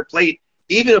entire plate,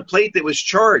 even a plate that was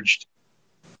charged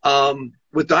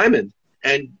with diamond,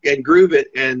 and groove it,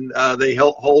 and they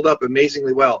hold up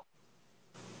amazingly well.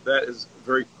 That is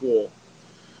very cool.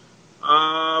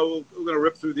 We're going to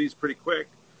rip through these pretty quick.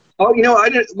 Oh, you know, I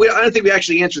don't think we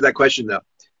actually answered that question though.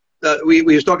 We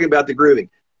was talking about the grooving.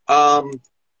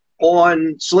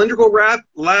 On cylindrical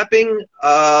lapping,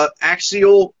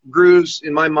 axial grooves,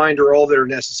 in my mind, are all that are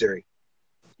necessary.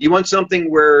 You want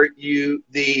something where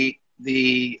the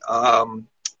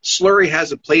slurry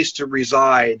has a place to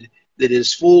reside that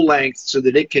is full length, so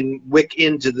that it can wick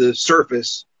into the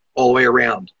surface all the way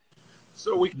around.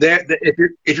 So if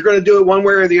you're going to do it one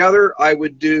way or the other, I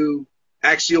would do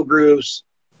axial grooves,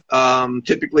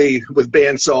 typically with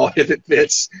bandsaw if it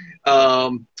fits,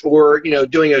 or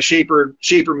doing a shaper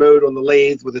mode on the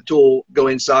lathe with a tool, go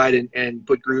inside and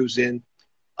put grooves in.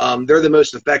 They're the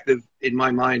most effective in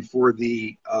my mind for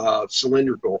the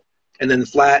cylindrical, and then the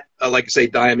flat, like I say,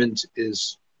 diamond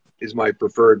is my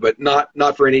preferred, but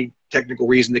not for any technical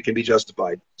reason that can be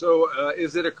justified. So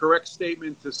is it a correct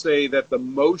statement to say that the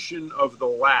motion of the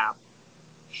lap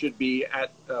should be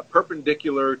at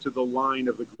perpendicular to the line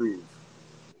of the groove?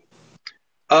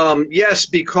 Yes,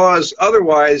 because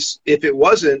otherwise, if it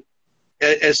wasn't,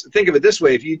 think of it this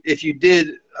way: if you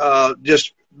did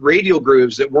just radial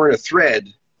grooves that weren't a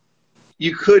thread,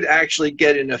 you could actually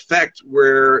get an effect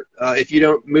where if you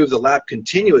don't move the lap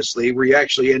continuously, where you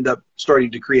actually end up starting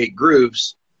to create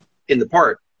grooves in the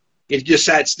part. If you just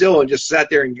sat still and just sat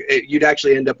there, and you'd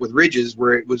actually end up with ridges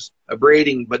where it was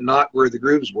abrading, but not where the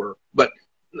grooves were. But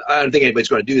I don't think anybody's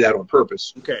going to do that on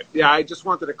purpose. Okay. Yeah, I just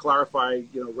wanted to clarify,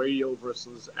 radial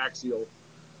versus axial.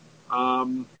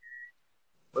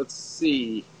 Let's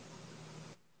see.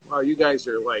 Wow, you guys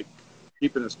are like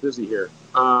keeping us busy here.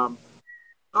 Oh,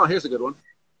 here's a good one.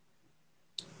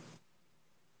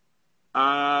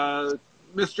 Mr.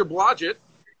 Blodgett,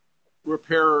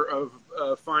 repairer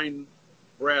of fine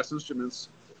brass instruments,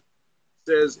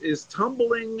 says, is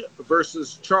tumbling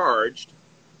versus charged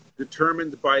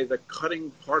determined by the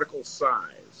cutting particle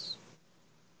size?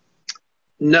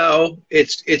 No,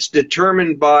 it's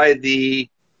determined by the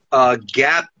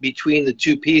gap between the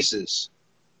two pieces.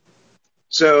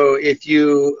 So if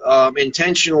you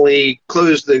intentionally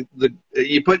close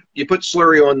you put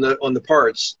slurry on the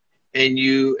parts, and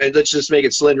let's just make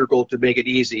it cylindrical to make it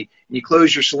easy. And you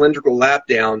close your cylindrical lap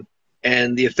down,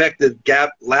 and the effective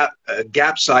gap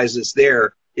size that's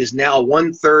there is now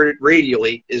 1/3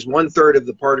 radially, is 1/3 of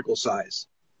the particle size.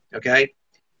 Okay,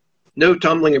 no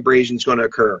tumbling abrasion is going to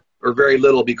occur, or very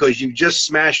little, because you've just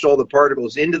smashed all the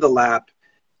particles into the lap.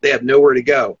 They have nowhere to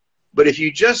go. But if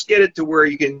you just get it to where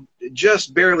you can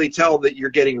just barely tell that you're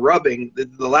getting rubbing,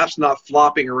 the lap's not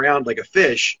flopping around like a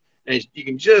fish, and you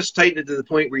can just tighten it to the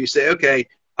point where you say, okay,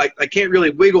 I can't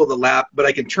really wiggle the lap, but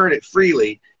I can turn it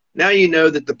freely. Now you know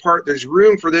that there's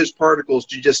room for those particles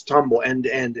to just tumble end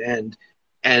to end,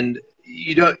 and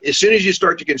you don't. As soon as you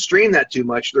start to constrain that too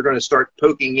much, they're going to start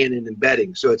poking in and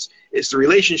embedding. So it's the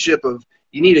relationship of,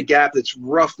 you need a gap that's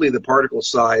roughly the particle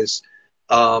size.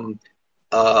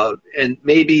 And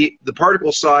maybe the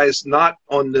particle size, not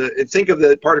on think of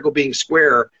the particle being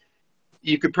square,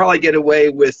 you could probably get away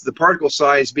with the particle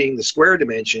size being the square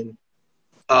dimension,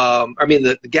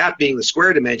 the gap being the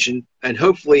square dimension, and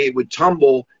hopefully it would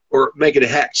tumble or make it a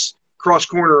hex, cross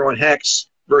corner on hex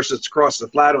versus cross the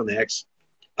flat on the hex.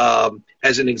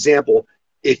 As an example,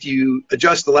 if you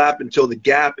adjust the lap until the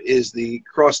gap is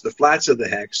across the flats of the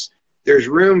hex, there's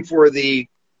room for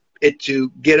it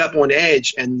to get up on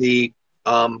edge, and the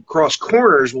cross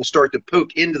corners will start to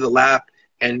poke into the lap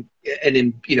and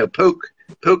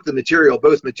poke the material,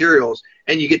 both materials,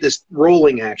 and you get this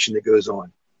rolling action that goes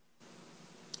on.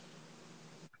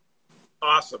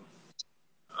 Awesome.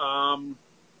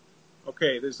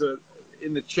 Okay,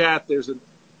 in the chat, there's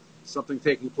something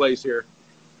taking place here.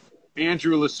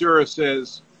 Andrew Lasura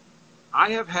says, I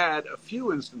have had a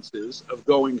few instances of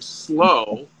going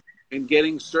slow and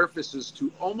getting surfaces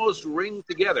to almost ring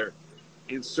together,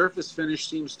 and surface finish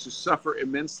seems to suffer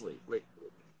immensely. Wait.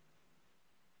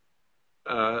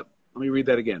 Let me read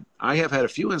that again. I have had a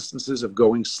few instances of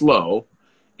going slow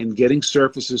and getting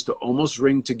surfaces to almost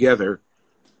ring together,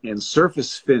 and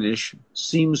surface finish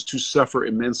seems to suffer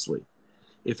immensely.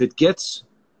 If it gets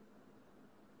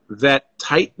that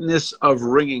tightness of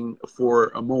ringing for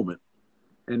a moment,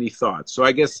 any thoughts? So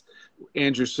I guess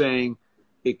Andrew's saying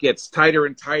it gets tighter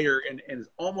and tighter and is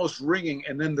almost ringing,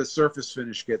 and then the surface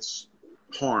finish gets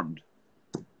harmed.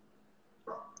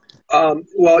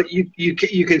 Well,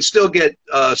 you can still get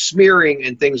smearing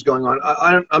and things going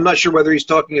on. I'm not sure whether he's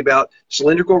talking about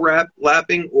cylindrical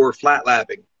lapping or flat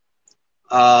lapping.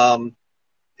 Um,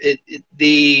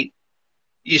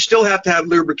 you still have to have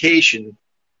lubrication,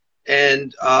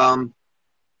 and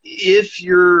if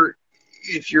you're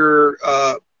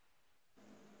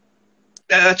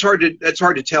that's hard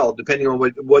to tell depending on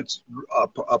what's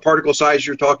particle size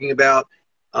you're talking about,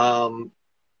 and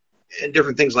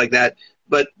different things like that.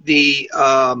 But you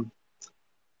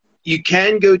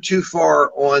can go too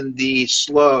far on the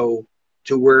slow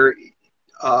to where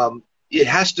it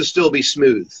has to still be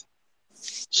smooth.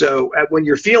 So when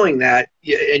you're feeling that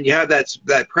and you have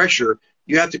that pressure,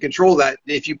 you have to control that.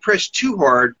 If you press too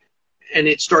hard and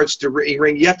it starts to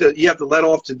ring, you have to let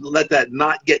off to let that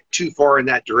not get too far in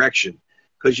that direction,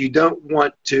 because you don't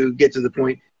want to get to the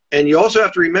point. And you also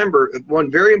have to remember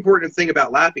one very important thing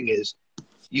about lapping is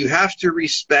you have to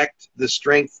respect the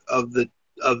strength of the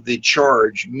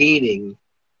charge, meaning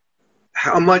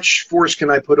how much force can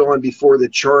I put on before the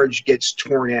charge gets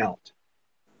torn out.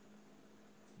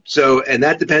 So, and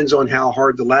that depends on how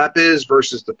hard the lap is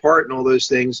versus the part and all those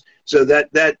things. So that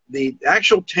the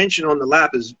actual tension on the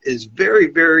lap is very,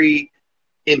 very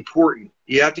important.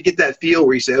 You have to get that feel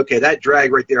where you say, okay, that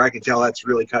drag right there, I can tell that's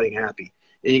really cutting happy.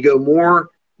 And you go more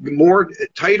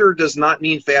tighter does not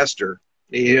mean faster.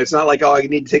 You know, it's not like, oh, I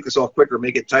need to take this off quicker,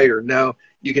 make it tighter. No,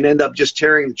 you can end up just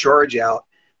tearing the charge out,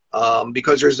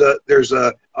 because there's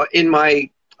a in my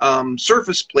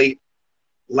surface plate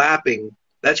lapping.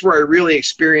 That's where I really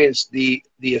experienced the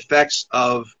effects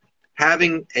of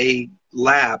having a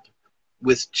lap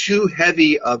with too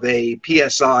heavy of a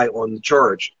PSI on the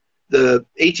charge. The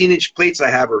 18-inch plates I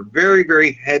have are very,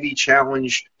 very heavy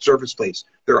challenge surface plates.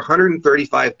 They're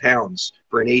 135 pounds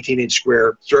for an 18-inch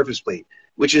square surface plate,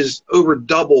 which is over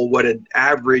double what an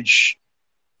average,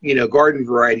 garden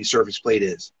variety surface plate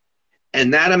is.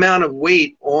 And that amount of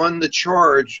weight on the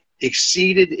charge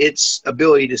exceeded its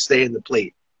ability to stay in the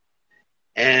plate.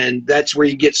 And that's where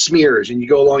you get smears, and you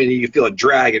go along and you feel a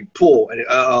drag and pull, and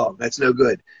oh, that's no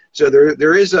good. So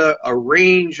there is a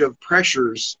range of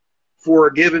pressures for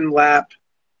a given lap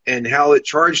and how the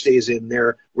charge stays in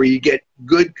there, where you get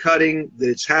good cutting that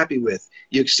it's happy with.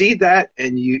 You exceed that,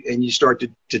 and you start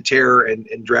to tear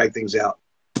and drag things out.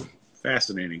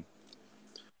 Fascinating.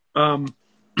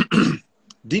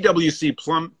 DWC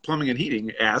Plumbing and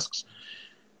Heating asks,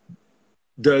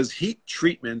 does heat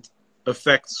treatment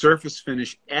affect surface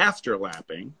finish after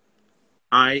lapping?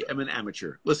 I am an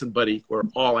amateur. Listen, buddy, we're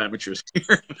all amateurs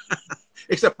here,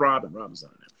 except Robin. Robin's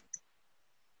not an amateur.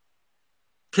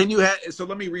 Can you have? So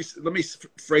let me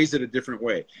phrase it a different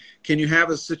way. Can you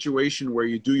have a situation where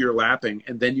you do your lapping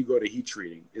and then you go to heat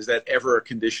treating? Is that ever a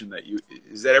condition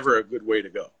is that ever a good way to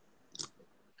go?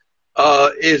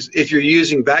 If you're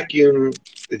using vacuum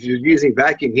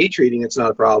heat treating, it's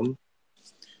not a problem.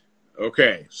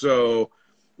 Okay, so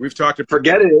we've talked about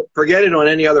forget it on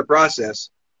any other process.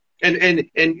 And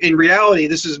in reality,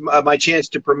 this is my chance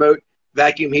to promote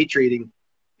vacuum heat treating.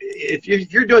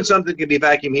 If you're doing something that can be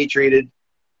vacuum heat treated,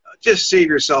 just save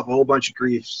yourself a whole bunch of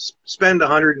grief. Spend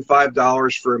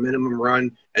 $105 for a minimum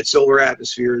run at Solar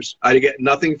Atmospheres. I get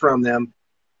nothing from them,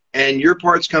 and your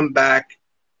parts come back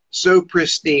so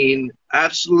pristine,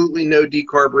 absolutely no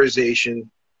decarburization.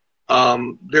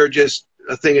 They're just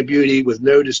a thing of beauty with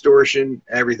no distortion,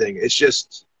 everything. It's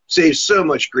just saves so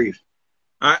much grief.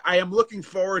 I am looking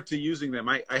forward to using them.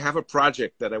 I have a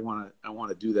project that I want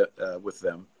to do that with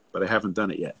them, but I haven't done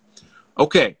it yet.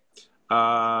 Okay,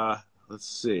 let's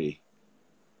see.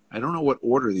 I don't know what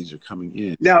order these are coming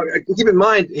in. Now, keep in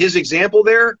mind his example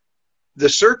there. The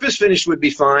surface finish would be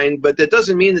fine, but that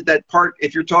doesn't mean that part,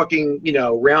 if you're talking,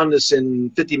 roundness in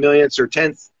 50 millionths or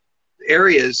 10th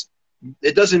areas,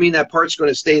 it doesn't mean that part's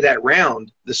going to stay that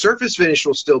round. The surface finish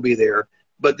will still be there,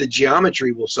 but the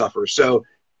geometry will suffer. So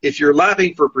if you're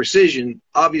lapping for precision,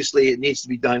 obviously it needs to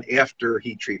be done after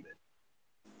heat treatment.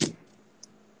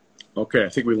 Okay, I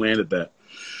think we landed that.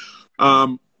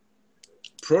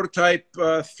 Prototype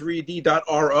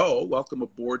 3D.RO, welcome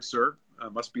aboard, sir.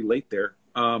 Must be late there.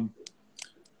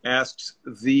 Asks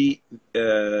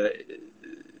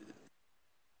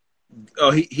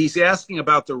he's asking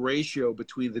about the ratio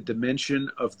between the dimension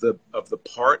of the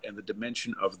part and the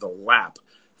dimension of the lap,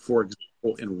 for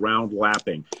example, in round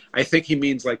lapping. I think he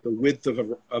means like the width of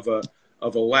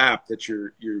a lap that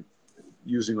you're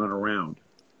using on a round.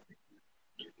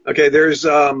 Okay, there's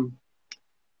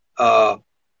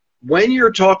when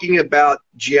you're talking about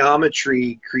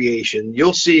geometry creation,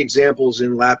 you'll see examples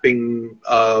in lapping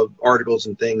articles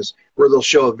and things where they'll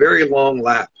show a very long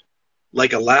lap,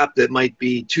 like a lap that might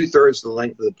be 2/3 the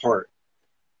length of the part.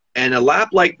 And a lap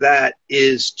like that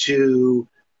is to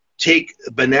take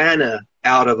a banana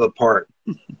out of a part,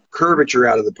 curvature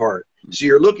out of the part. So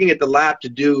you're looking at the lap to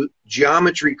do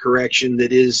geometry correction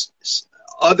that is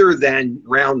other than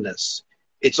roundness.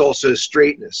 It's also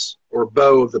straightness or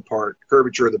bow of the part,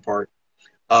 curvature of the part.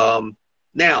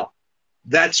 Now,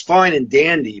 that's fine and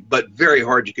dandy, but very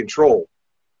hard to control,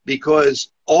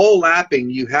 because all lapping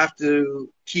you have to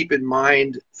keep in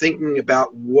mind thinking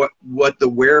about what the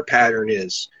wear pattern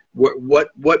is,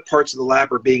 what parts of the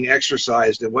lap are being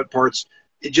exercised, and what parts,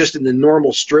 just in the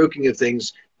normal stroking of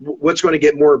things, what's going to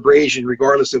get more abrasion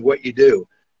regardless of what you do.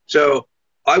 So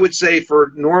I would say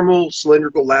for normal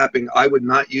cylindrical lapping, I would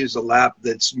not use a lap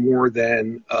that's more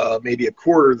than maybe a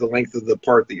quarter the length of the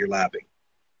part that you're lapping.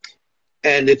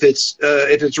 And if it's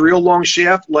a real long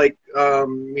shaft, like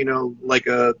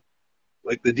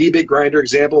like the D-bit grinder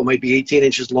example, it might be 18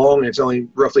 inches long and it's only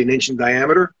roughly 1 inch in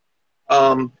diameter.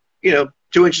 2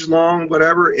 inches long,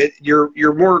 whatever.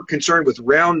 You're more concerned with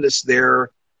roundness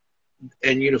there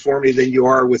and uniformity than you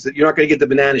are with it. You're not going to get the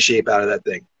banana shape out of that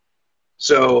thing.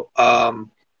 So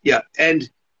yeah, and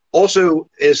also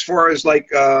as far as like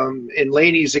in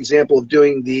Laney's example of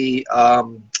doing the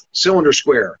cylinder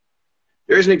square,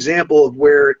 there's an example of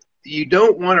where you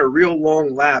don't want a real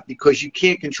long lap because you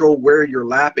can't control where you're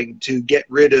lapping to get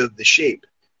rid of the shape.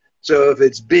 So if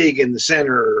it's big in the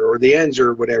center or the ends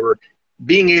or whatever,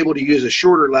 being able to use a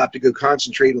shorter lap to go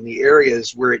concentrate on the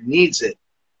areas where it needs it.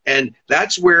 And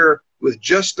that's where, with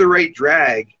just the right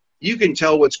drag, you can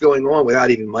tell what's going on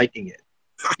without even miking it.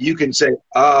 You can say,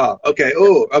 okay,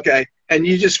 okay. And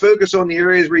you just focus on the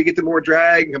areas where you get the more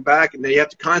drag and come back, and then you have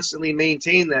to constantly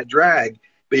maintain that drag.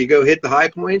 But you go hit the high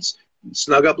points,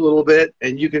 snug up a little bit,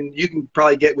 and you can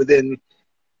probably get within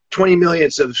 20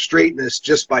 millionths of straightness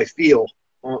just by feel,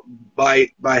 by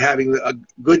having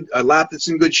a lap that's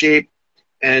in good shape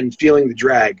and feeling the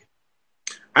drag.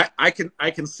 I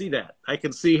can see that. I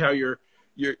can see how you're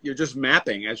just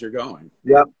mapping as you're going.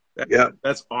 Yep.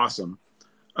 That's awesome.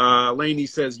 Laney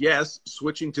says, yes,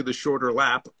 switching to the shorter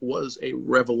lap was a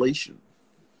revelation.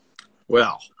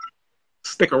 Well,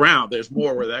 stick around. There's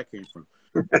more where that came from.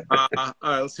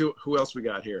 Let's see who else we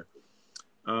got here.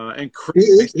 And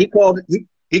Chris, he called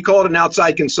an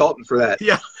outside consultant for that.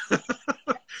 Yeah,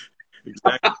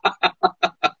 exactly.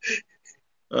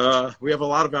 We have a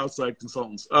lot of outside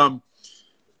consultants.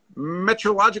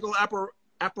 Metrological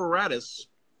apparatus.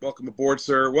 Welcome aboard,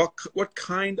 sir. What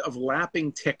kind of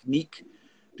lapping technique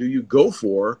do you go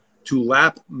for to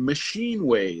lap machine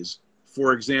ways?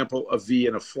 For example, a V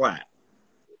and a flat.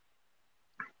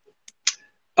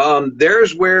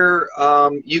 There's where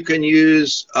you can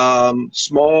use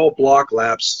small block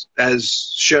laps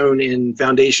as shown in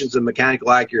Foundations of Mechanical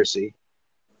Accuracy.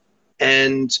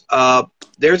 And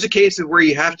there's a case of where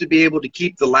you have to be able to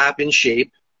keep the lap in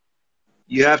shape.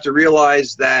 You have to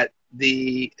realize that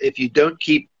if you don't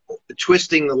keep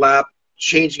twisting the lap,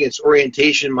 changing its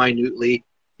orientation minutely,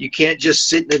 you can't just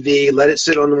sit in a V, let it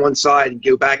sit on the one side and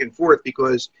go back and forth,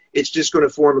 because it's just going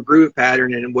to form a groove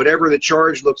pattern, and whatever the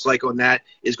charge looks like on that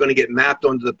is going to get mapped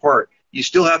onto the part. You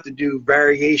still have to do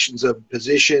variations of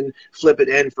position, flip it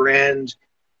end for end,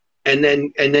 and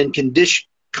then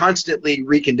constantly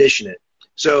recondition it.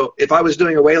 So if I was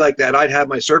doing a way like that, I'd have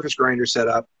my surface grinder set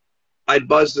up. I'd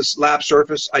buzz this lap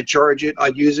surface, I'd charge it,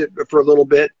 I'd use it for a little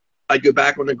bit, I'd go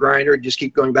back on the grinder, just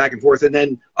keep going back and forth. And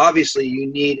then obviously you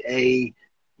need a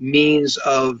means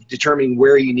of determining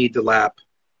where you need to lap,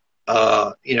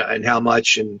 and how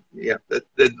much, and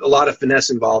a lot of finesse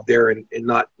involved there in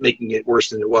not making it worse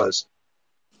than it was.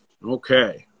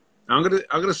 Okay, I'm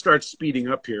gonna start speeding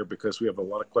up here because we have a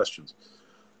lot of questions.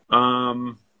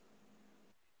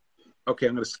 Okay,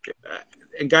 I'm gonna skip.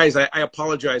 And guys, I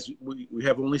apologize. We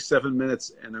have only 7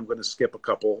 minutes, and I'm gonna skip a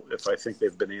couple if I think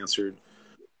they've been answered.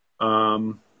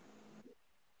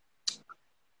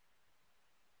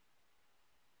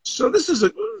 So this is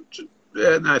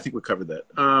no, I think we covered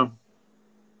that.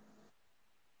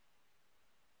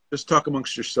 Just talk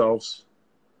amongst yourselves.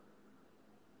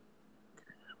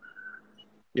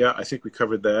 Yeah, I think we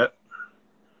covered that.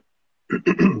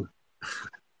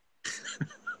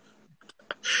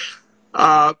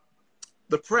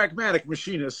 The pragmatic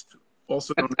machinist,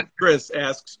 also known as Chris,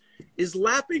 asks, is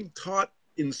lapping taught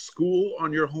in school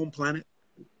on your home planet?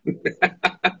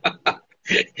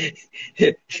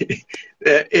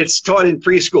 It's taught in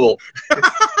preschool.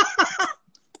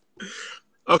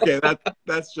 Okay,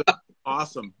 that's just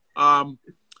awesome.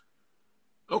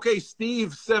 Okay,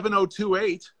 Steve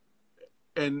 7028,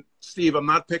 and Steve, I'm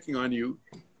not picking on you.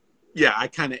 Yeah, I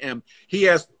kind of am. He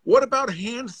asked, what about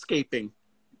handscaping?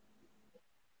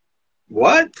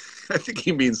 What? I think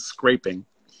he means scraping.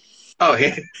 Oh,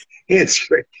 hand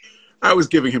scrape. I was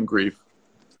giving him grief.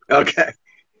 Okay.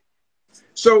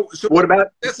 So What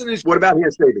about that's an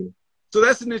hand scraping? So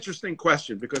that's an interesting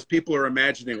question, because people are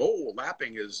imagining, oh,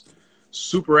 lapping is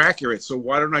super accurate, so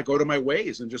why don't I go to my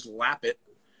ways and just lap it,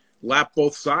 lap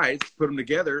both sides, put them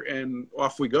together, and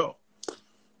off we go?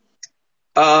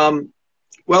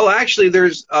 Well, actually,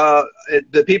 there's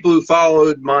the people who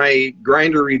followed my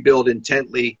grinder rebuild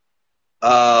intently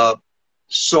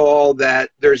saw that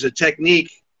there's a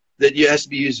technique that has to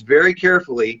be used very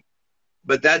carefully,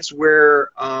 but that's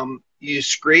where you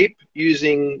scrape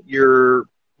using your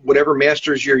whatever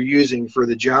masters you're using for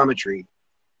the geometry.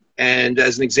 And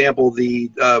as an example,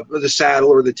 the saddle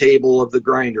or the table of the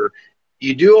grinder,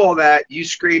 you do all that, you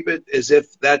scrape it as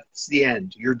if that's the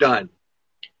end, you're done.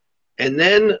 And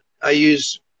then I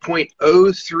use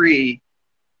 0.03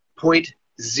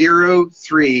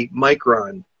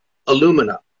 micron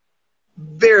alumina.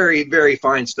 Very, very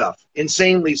fine stuff.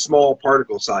 Insanely small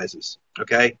particle sizes,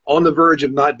 okay? On the verge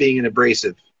of not being an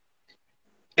abrasive.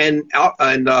 And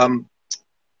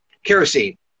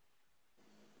kerosene.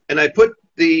 And I put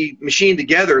the machine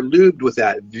together, lubed with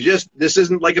that. This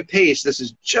isn't like a paste. This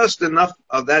is just enough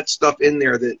of that stuff in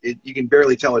there that you can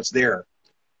barely tell it's there.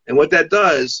 And what that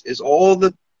does is all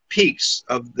the peaks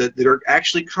that are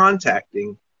actually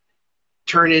contacting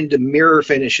turn into mirror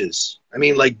finishes. I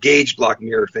mean, like gauge block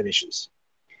mirror finishes.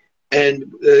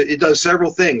 And it does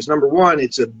several things. Number one,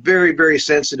 it's a very, very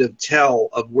sensitive tell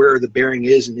of where the bearing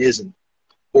is and isn't,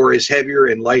 or is heavier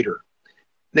and lighter.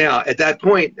 Now, at that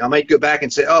point, I might go back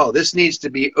and say, oh, this needs to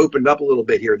be opened up a little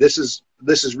bit here. This is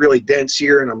really dense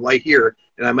here, and I'm light here.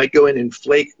 And I might go in and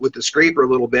flake with the scraper a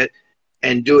little bit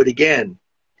and do it again.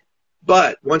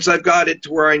 But once I've got it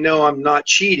to where I know I'm not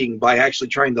cheating by actually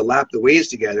trying to lap the ways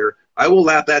together, I will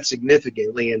lap that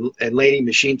significantly, and Laney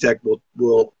Machine Tech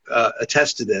will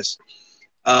attest to this.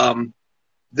 In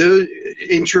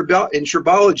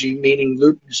tribology,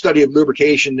 meaning study of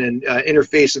lubrication and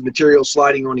interface of materials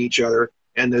sliding on each other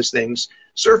and those things,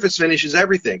 surface finish is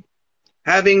everything.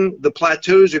 Having the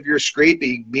plateaus of your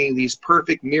scraping being these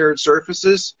perfect mirrored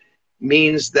surfaces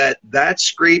means that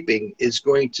scraping is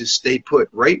going to stay put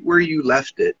right where you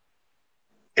left it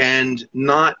and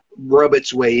not rub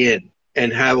its way in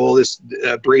and have all this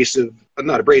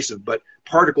not abrasive, but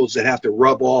particles that have to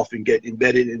rub off and get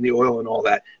embedded in the oil and all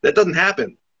that. That doesn't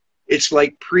happen. It's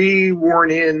like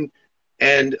pre-worn in.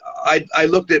 And I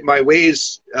looked at my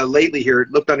ways lately here,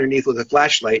 looked underneath with a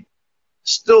flashlight,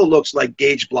 still looks like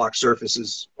gauge block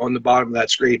surfaces on the bottom of that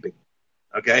scraping.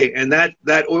 Okay, and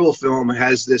that oil film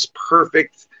has this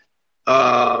perfect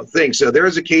thing. So there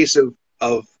is a case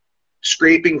of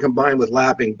scraping combined with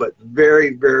lapping, but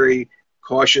very, very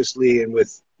cautiously and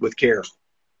with care.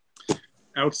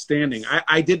 Outstanding.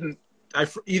 I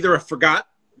either forgot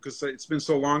because it's been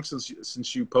so long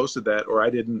since you posted that, or I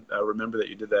didn't remember that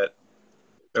you did that.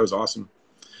 That was awesome.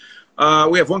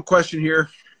 We have one question here,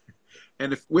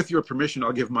 and with your permission,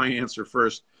 I'll give my answer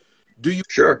first.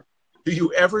 Sure. Do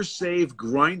you ever save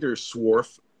grinder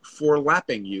swarf for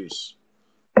lapping use?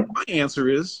 My answer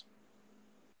is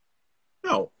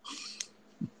no.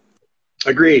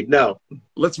 Agreed, no.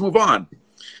 Let's move on.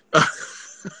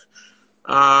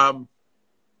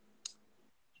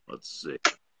 Let's see.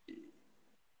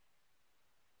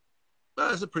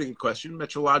 That's a pretty good question.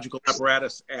 Metrological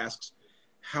Apparatus asks,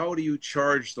 how do you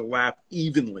charge the lap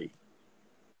evenly?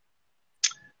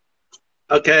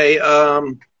 Okay,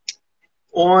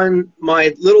 on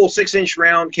my little 6-inch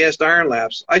round cast iron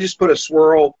laps, I just put a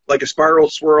swirl, like a spiral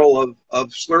swirl of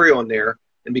slurry on there.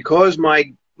 And because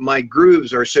my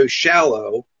grooves are so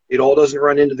shallow, it all doesn't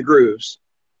run into the grooves.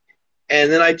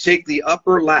 And then I take the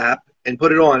upper lap and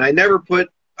put it on. I never put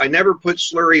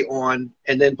slurry on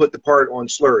and then put the part on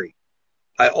slurry.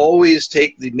 I always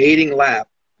take the mating lap.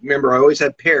 Remember, I always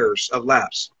have pairs of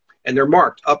laps, and they're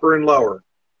marked upper and lower.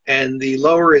 And the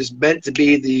lower is meant to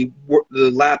be the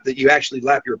lap that you actually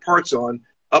lap your parts on.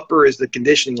 Upper is the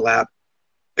conditioning lap,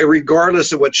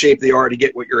 regardless of what shape they are, to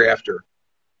get what you're after,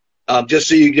 just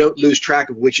so you don't lose track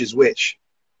of which is which.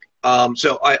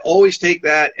 So I always take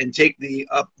that and take the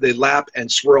lap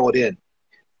and swirl it in.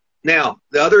 Now,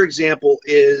 the other example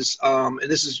is, and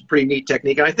this is a pretty neat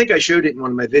technique, and I think I showed it in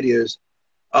one of my videos,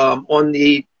 on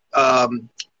the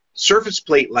surface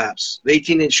plate laps, the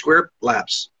 18-inch square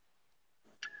laps.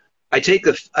 I take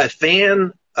a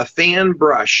fan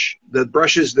brush. The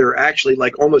brushes, they're actually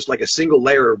almost like a single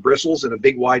layer of bristles in a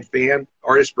big wide fan,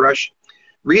 artist brush.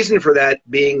 Reason for that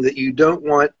being that you don't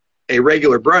want a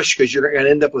regular brush because you're going to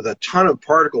end up with a ton of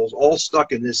particles all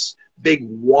stuck in this big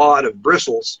wad of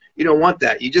bristles. You don't want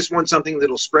that. You just want something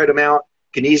that'll spread them out,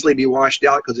 can easily be washed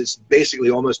out because it's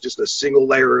basically almost just a single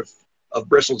layer of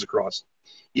bristles across.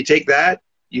 You take that,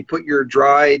 you put your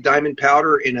dry diamond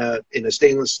powder in a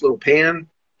stainless little pan,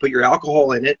 put your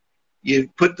alcohol in it, you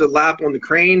put the lap on the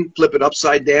crane, flip it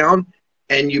upside down,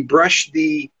 and you brush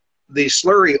the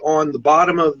slurry on the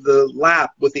bottom of the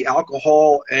lap with the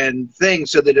alcohol and thing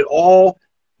so that it all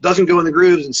doesn't go in the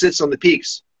grooves and sits on the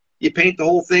peaks. You paint the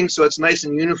whole thing so it's nice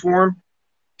and uniform,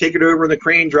 take it over in the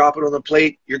crane, drop it on the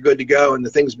plate, you're good to go, and the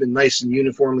thing's been nice and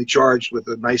uniformly charged with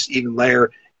a nice even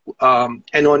layer. And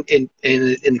in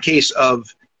the case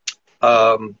of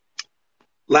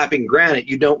lapping granite,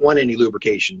 you don't want any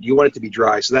lubrication. You want it to be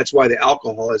dry. So that's why the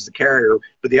alcohol is the carrier.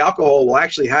 But the alcohol will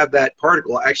actually have that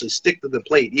particle actually stick to the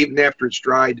plate even after it's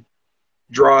dried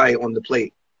dry on the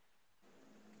plate.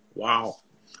 Wow.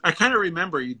 I kind of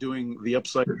remember you doing the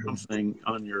upside down thing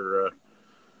on your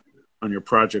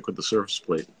project with the surface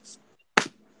plate.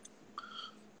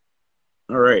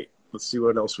 All right. Let's see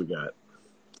what else we got.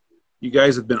 You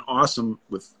guys have been awesome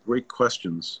with great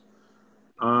questions.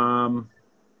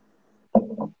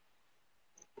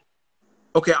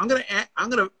 Okay, I'm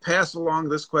gonna pass along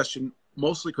this question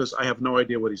mostly because I have no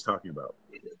idea what he's talking about.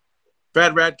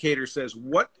 Fad Radcater says,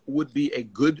 "What would be a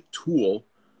good tool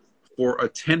for a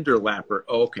tender lapper?"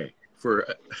 Oh, okay, for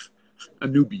a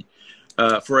newbie,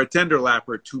 for a tender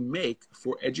lapper to make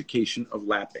for education of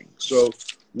lapping. So,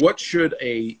 what should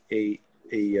a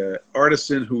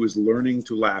artisan who is learning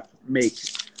to lap make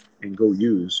and go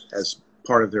use as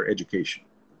part of their education?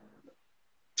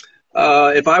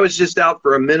 If I was just out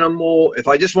for a minimal, if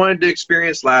I just wanted to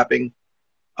experience lapping,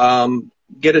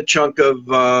 get a chunk of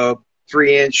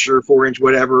 3-inch or 4-inch,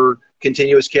 whatever,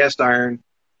 continuous cast iron,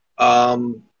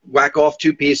 whack off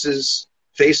 2 pieces,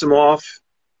 face them off,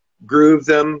 groove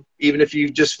them, even if you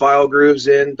just file grooves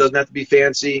in, doesn't have to be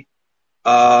fancy.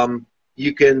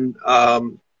 You can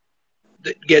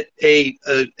get a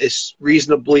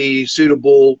reasonably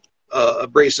suitable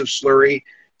abrasive slurry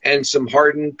and some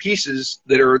hardened pieces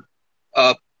that are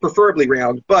preferably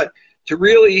round, but to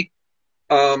really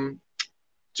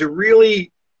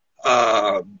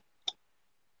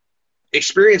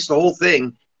experience the whole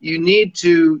thing, you need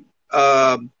to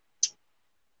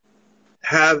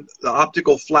have the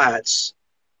optical flats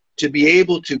to be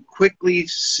able to quickly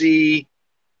see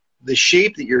the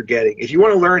shape that you're getting. If you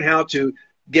want to learn how to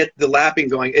get the lapping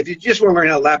going, if you just want to learn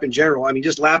how to lap in general, I mean,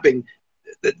 just lapping,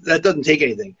 that doesn't take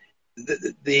anything.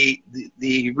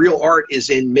 The real art is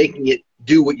in making it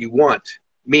do what you want,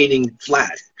 meaning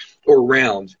flat or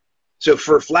round. So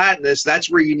for flatness,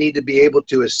 that's where you need to be able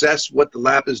to assess what the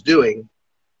lap is doing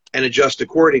and adjust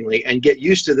accordingly and get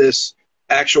used to this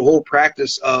actual whole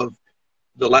practice of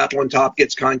the lap on top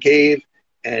gets concave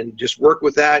and just work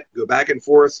with that, go back and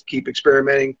forth, keep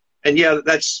experimenting. And yeah,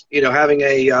 that's, you know, having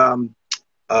a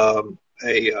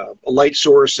light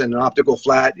source and an optical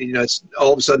flat, you know, it's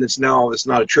all of a sudden it's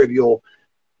not a trivial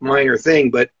minor thing,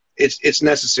 but it's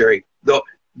necessary. Though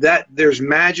that there's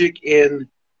magic in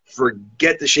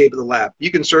forget the shape of the lap.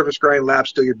 You can surface grind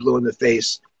laps till you're blue in the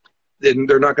face. Then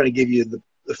they're not going to give you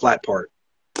the flat part.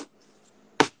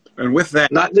 And with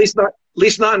that, at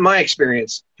least not in my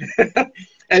experience.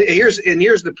 and here's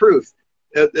the proof.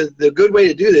 The good way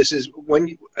to do this is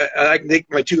when I can take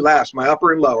my 2 laps, my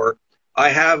upper and lower. I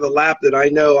have a lap that I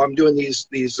know I'm doing these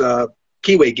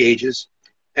keyway gauges,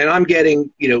 and I'm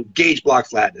getting, you know, gauge block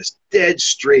flatness, dead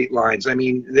straight lines. I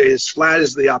mean, they're as flat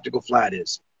as the optical flat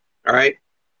is. All right.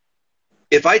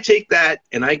 If I take that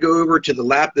and I go over to the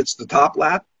lap that's the top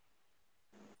lap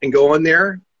and go on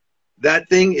there, that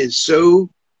thing is so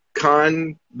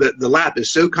the lap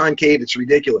is so concave, it's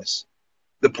ridiculous.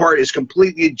 The part is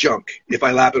completely junk if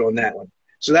I lap it on that one.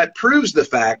 So that proves the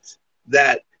fact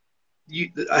that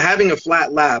having a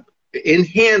flat lap in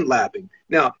hand lapping.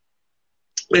 Now,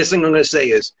 last thing I'm going to say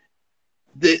is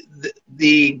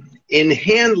the in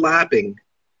hand lapping.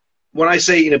 When I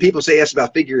say, you know, people say ask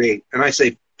about figure 8, and I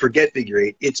say forget figure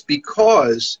 8. It's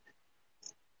because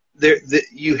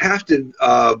you have to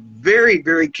very,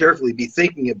 very carefully be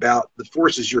thinking about the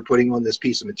forces you're putting on this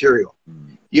piece of material.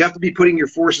 You have to be putting your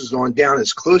forces on down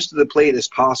as close to the plate as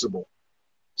possible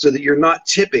so that you're not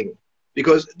tipping,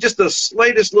 because just the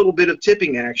slightest little bit of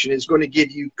tipping action is going to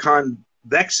give you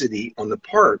convexity on the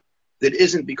part that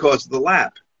isn't because of the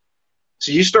lap.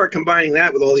 So you start combining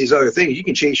that with all these other things, you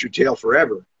can chase your tail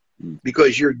forever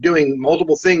because you're doing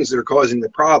multiple things that are causing the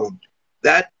problem.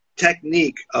 That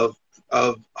technique of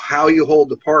how you hold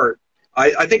the part,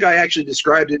 I think I actually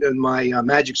described it in my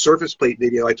magic surface plate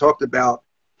video. I talked about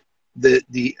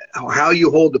how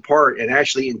you hold the part and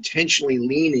actually intentionally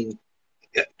leaning,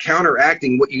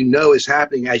 counteracting what you know is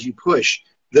happening as you push.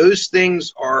 Those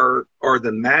things are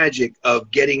the magic of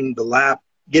getting the lap,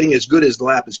 getting as good as the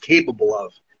lap is capable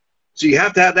of. So you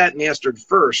have to have that mastered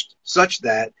first, such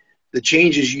that the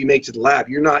changes you make to the lap,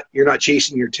 you're not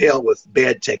chasing your tail with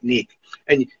bad technique.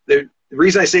 And the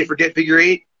reason I say forget figure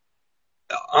eight,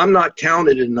 I'm not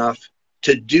talented enough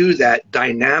to do that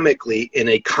dynamically in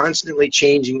a constantly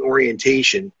changing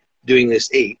orientation doing this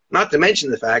eight. Not to mention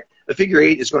the fact a figure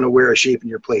eight is going to wear a shape in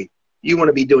your plate. You want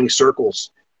to be doing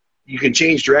circles. You can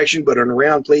change direction, but on a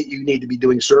round plate, you need to be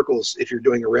doing circles if you're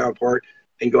doing a round part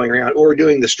and going around, or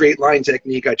doing the straight line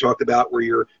technique I talked about where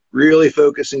you're really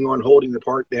focusing on holding the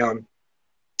part down.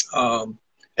 And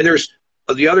there's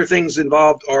the other things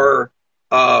involved are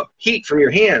heat from your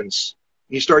hands.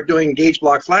 You start doing gauge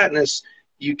block flatness,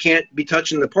 you can't be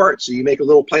touching the part, so you make a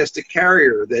little plastic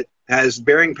carrier that has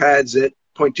bearing pads at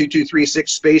 0.2236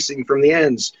 spacing from the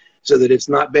ends so that it's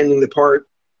not bending the part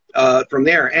from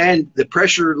there. And the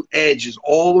pressure edge is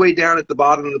all the way down at the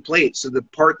bottom of the plate, so the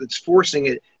part that's forcing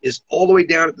it is all the way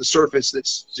down at the surface.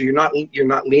 So you're not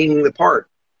leaning the part.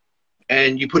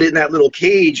 And you put it in that little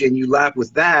cage and you lap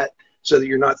with that so that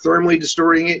you're not thermally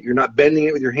distorting it, you're not bending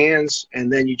it with your hands,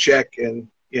 and then you check. And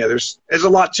yeah, there's a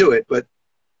lot to it, but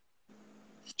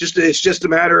it's just a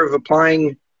matter of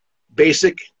applying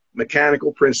basic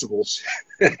mechanical principles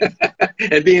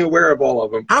and being aware of all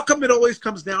of them. How come it always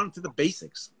comes down to the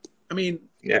basics? I mean,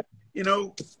 yeah,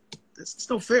 it's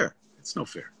no fair. It's no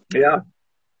fair. Yeah.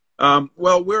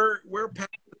 Well, we're past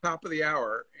the top of the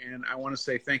hour, and I want to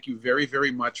say thank you very,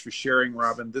 very much for sharing,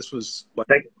 Robin. This was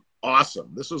awesome.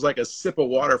 This was like a sip of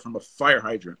water from a fire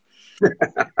hydrant.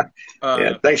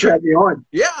 Yeah, thanks for having me on.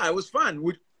 Yeah, it was fun.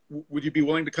 Would you be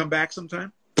willing to come back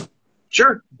sometime?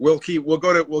 Sure. We'll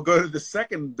go to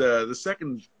the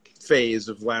second phase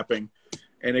of lapping,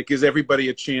 and it gives everybody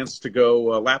a chance to go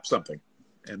lap something,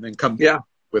 and then come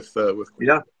with.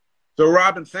 Yeah. So,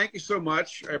 Robin, thank you so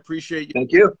much. I appreciate you.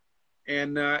 Thank you.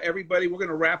 And everybody, we're going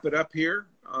to wrap it up here.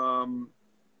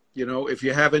 If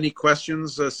you have any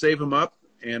questions, save them up,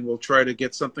 and we'll try to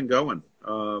get something going.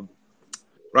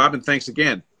 Robin, thanks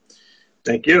again.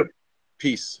 Thank you.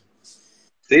 Peace.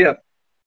 See ya.